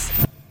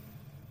podcasts,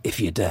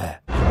 if you dare.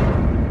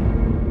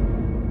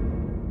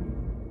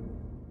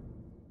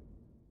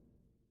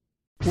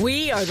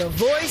 We are the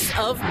voice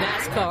of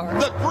NASCAR.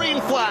 The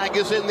green flag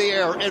is in the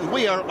air, and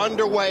we are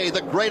underway.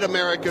 The Great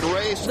American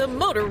Race. The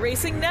Motor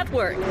Racing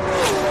Network.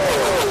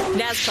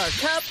 NASCAR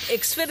Cup,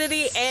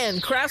 Xfinity,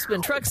 and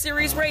Craftsman Truck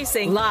Series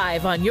Racing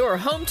live on your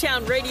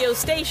hometown radio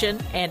station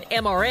and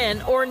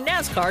MRN or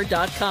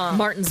NASCAR.com.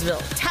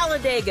 Martinsville,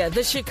 Talladega,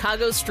 the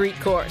Chicago Street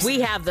Course.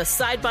 We have the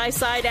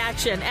side-by-side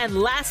action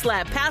and last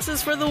lap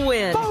passes for the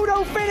win.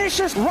 Photo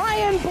finishes.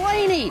 Ryan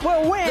Blaney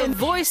will win. The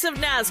voice of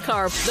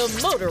NASCAR,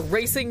 the Motor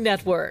Racing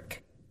Network.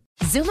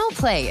 Xumo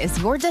Play is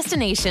your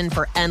destination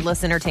for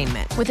endless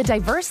entertainment. With a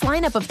diverse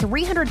lineup of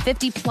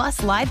 350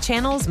 plus live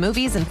channels,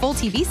 movies, and full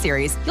TV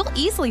series, you'll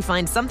easily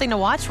find something to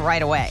watch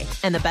right away.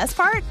 And the best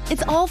part?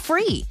 It's all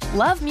free.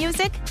 Love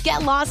music?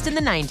 Get lost in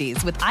the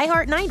 90s with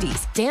iHeart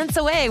 90s, dance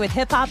away with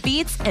hip-hop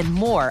beats, and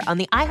more on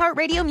the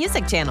iHeartRadio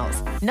music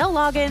channels. No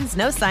logins,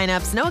 no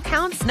signups, no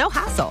accounts, no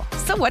hassle.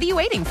 So what are you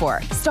waiting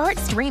for? Start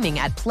streaming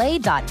at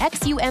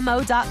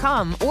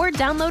play.xumo.com or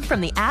download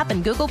from the app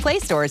and Google Play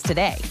stores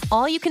today.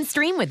 All you can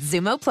stream with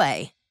Xumo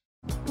Play.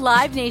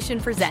 Live Nation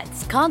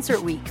presents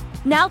Concert Week.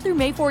 Now through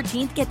May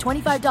 14th, get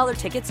 $25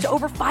 tickets to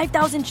over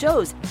 5,000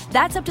 shows.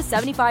 That's up to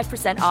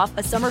 75% off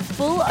a summer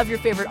full of your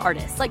favorite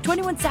artists like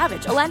 21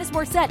 Savage, Alanis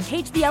Morissette,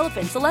 Cage the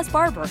Elephant, Celeste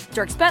Barber,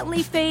 Dierks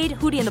Bentley, Fade,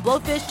 Hootie and the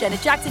Blowfish,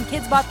 Janet Jackson,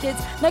 Kids Bop Kids,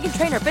 Meghan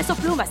Trainor, Peso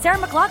Pluma, Sarah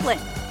McLachlan.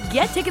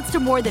 Get tickets to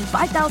more than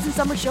 5,000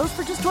 summer shows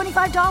for just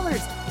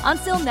 $25.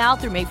 Until now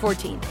through May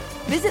 14th.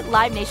 Visit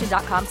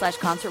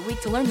LiveNation.com/Concert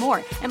Week to learn more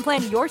and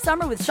plan your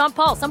summer with Sean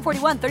Paul, Sum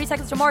 41, 30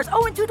 Seconds to Mars,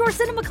 and Two Door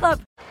Cinema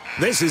Club.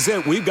 This is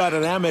it. We've got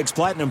an Amex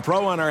Platinum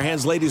Pro on our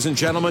hands, ladies and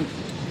gentlemen.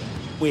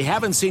 We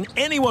haven't seen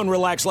anyone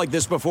relax like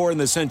this before in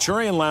the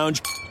Centurion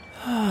Lounge.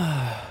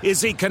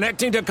 Is he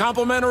connecting to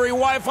complimentary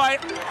Wi-Fi?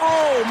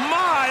 Oh,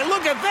 my!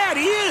 Look at that!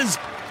 He is!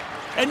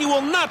 And you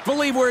will not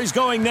believe where he's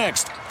going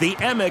next. The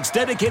Amex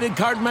dedicated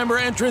card member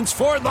entrance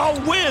for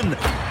the win.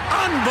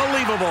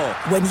 Unbelievable.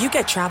 When you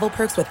get travel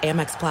perks with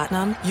Amex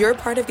Platinum, you're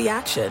part of the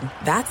action.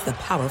 That's the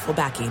powerful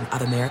backing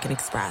of American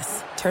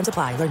Express. Terms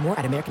apply. Learn more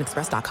at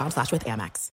americanexpress.com/withAmex.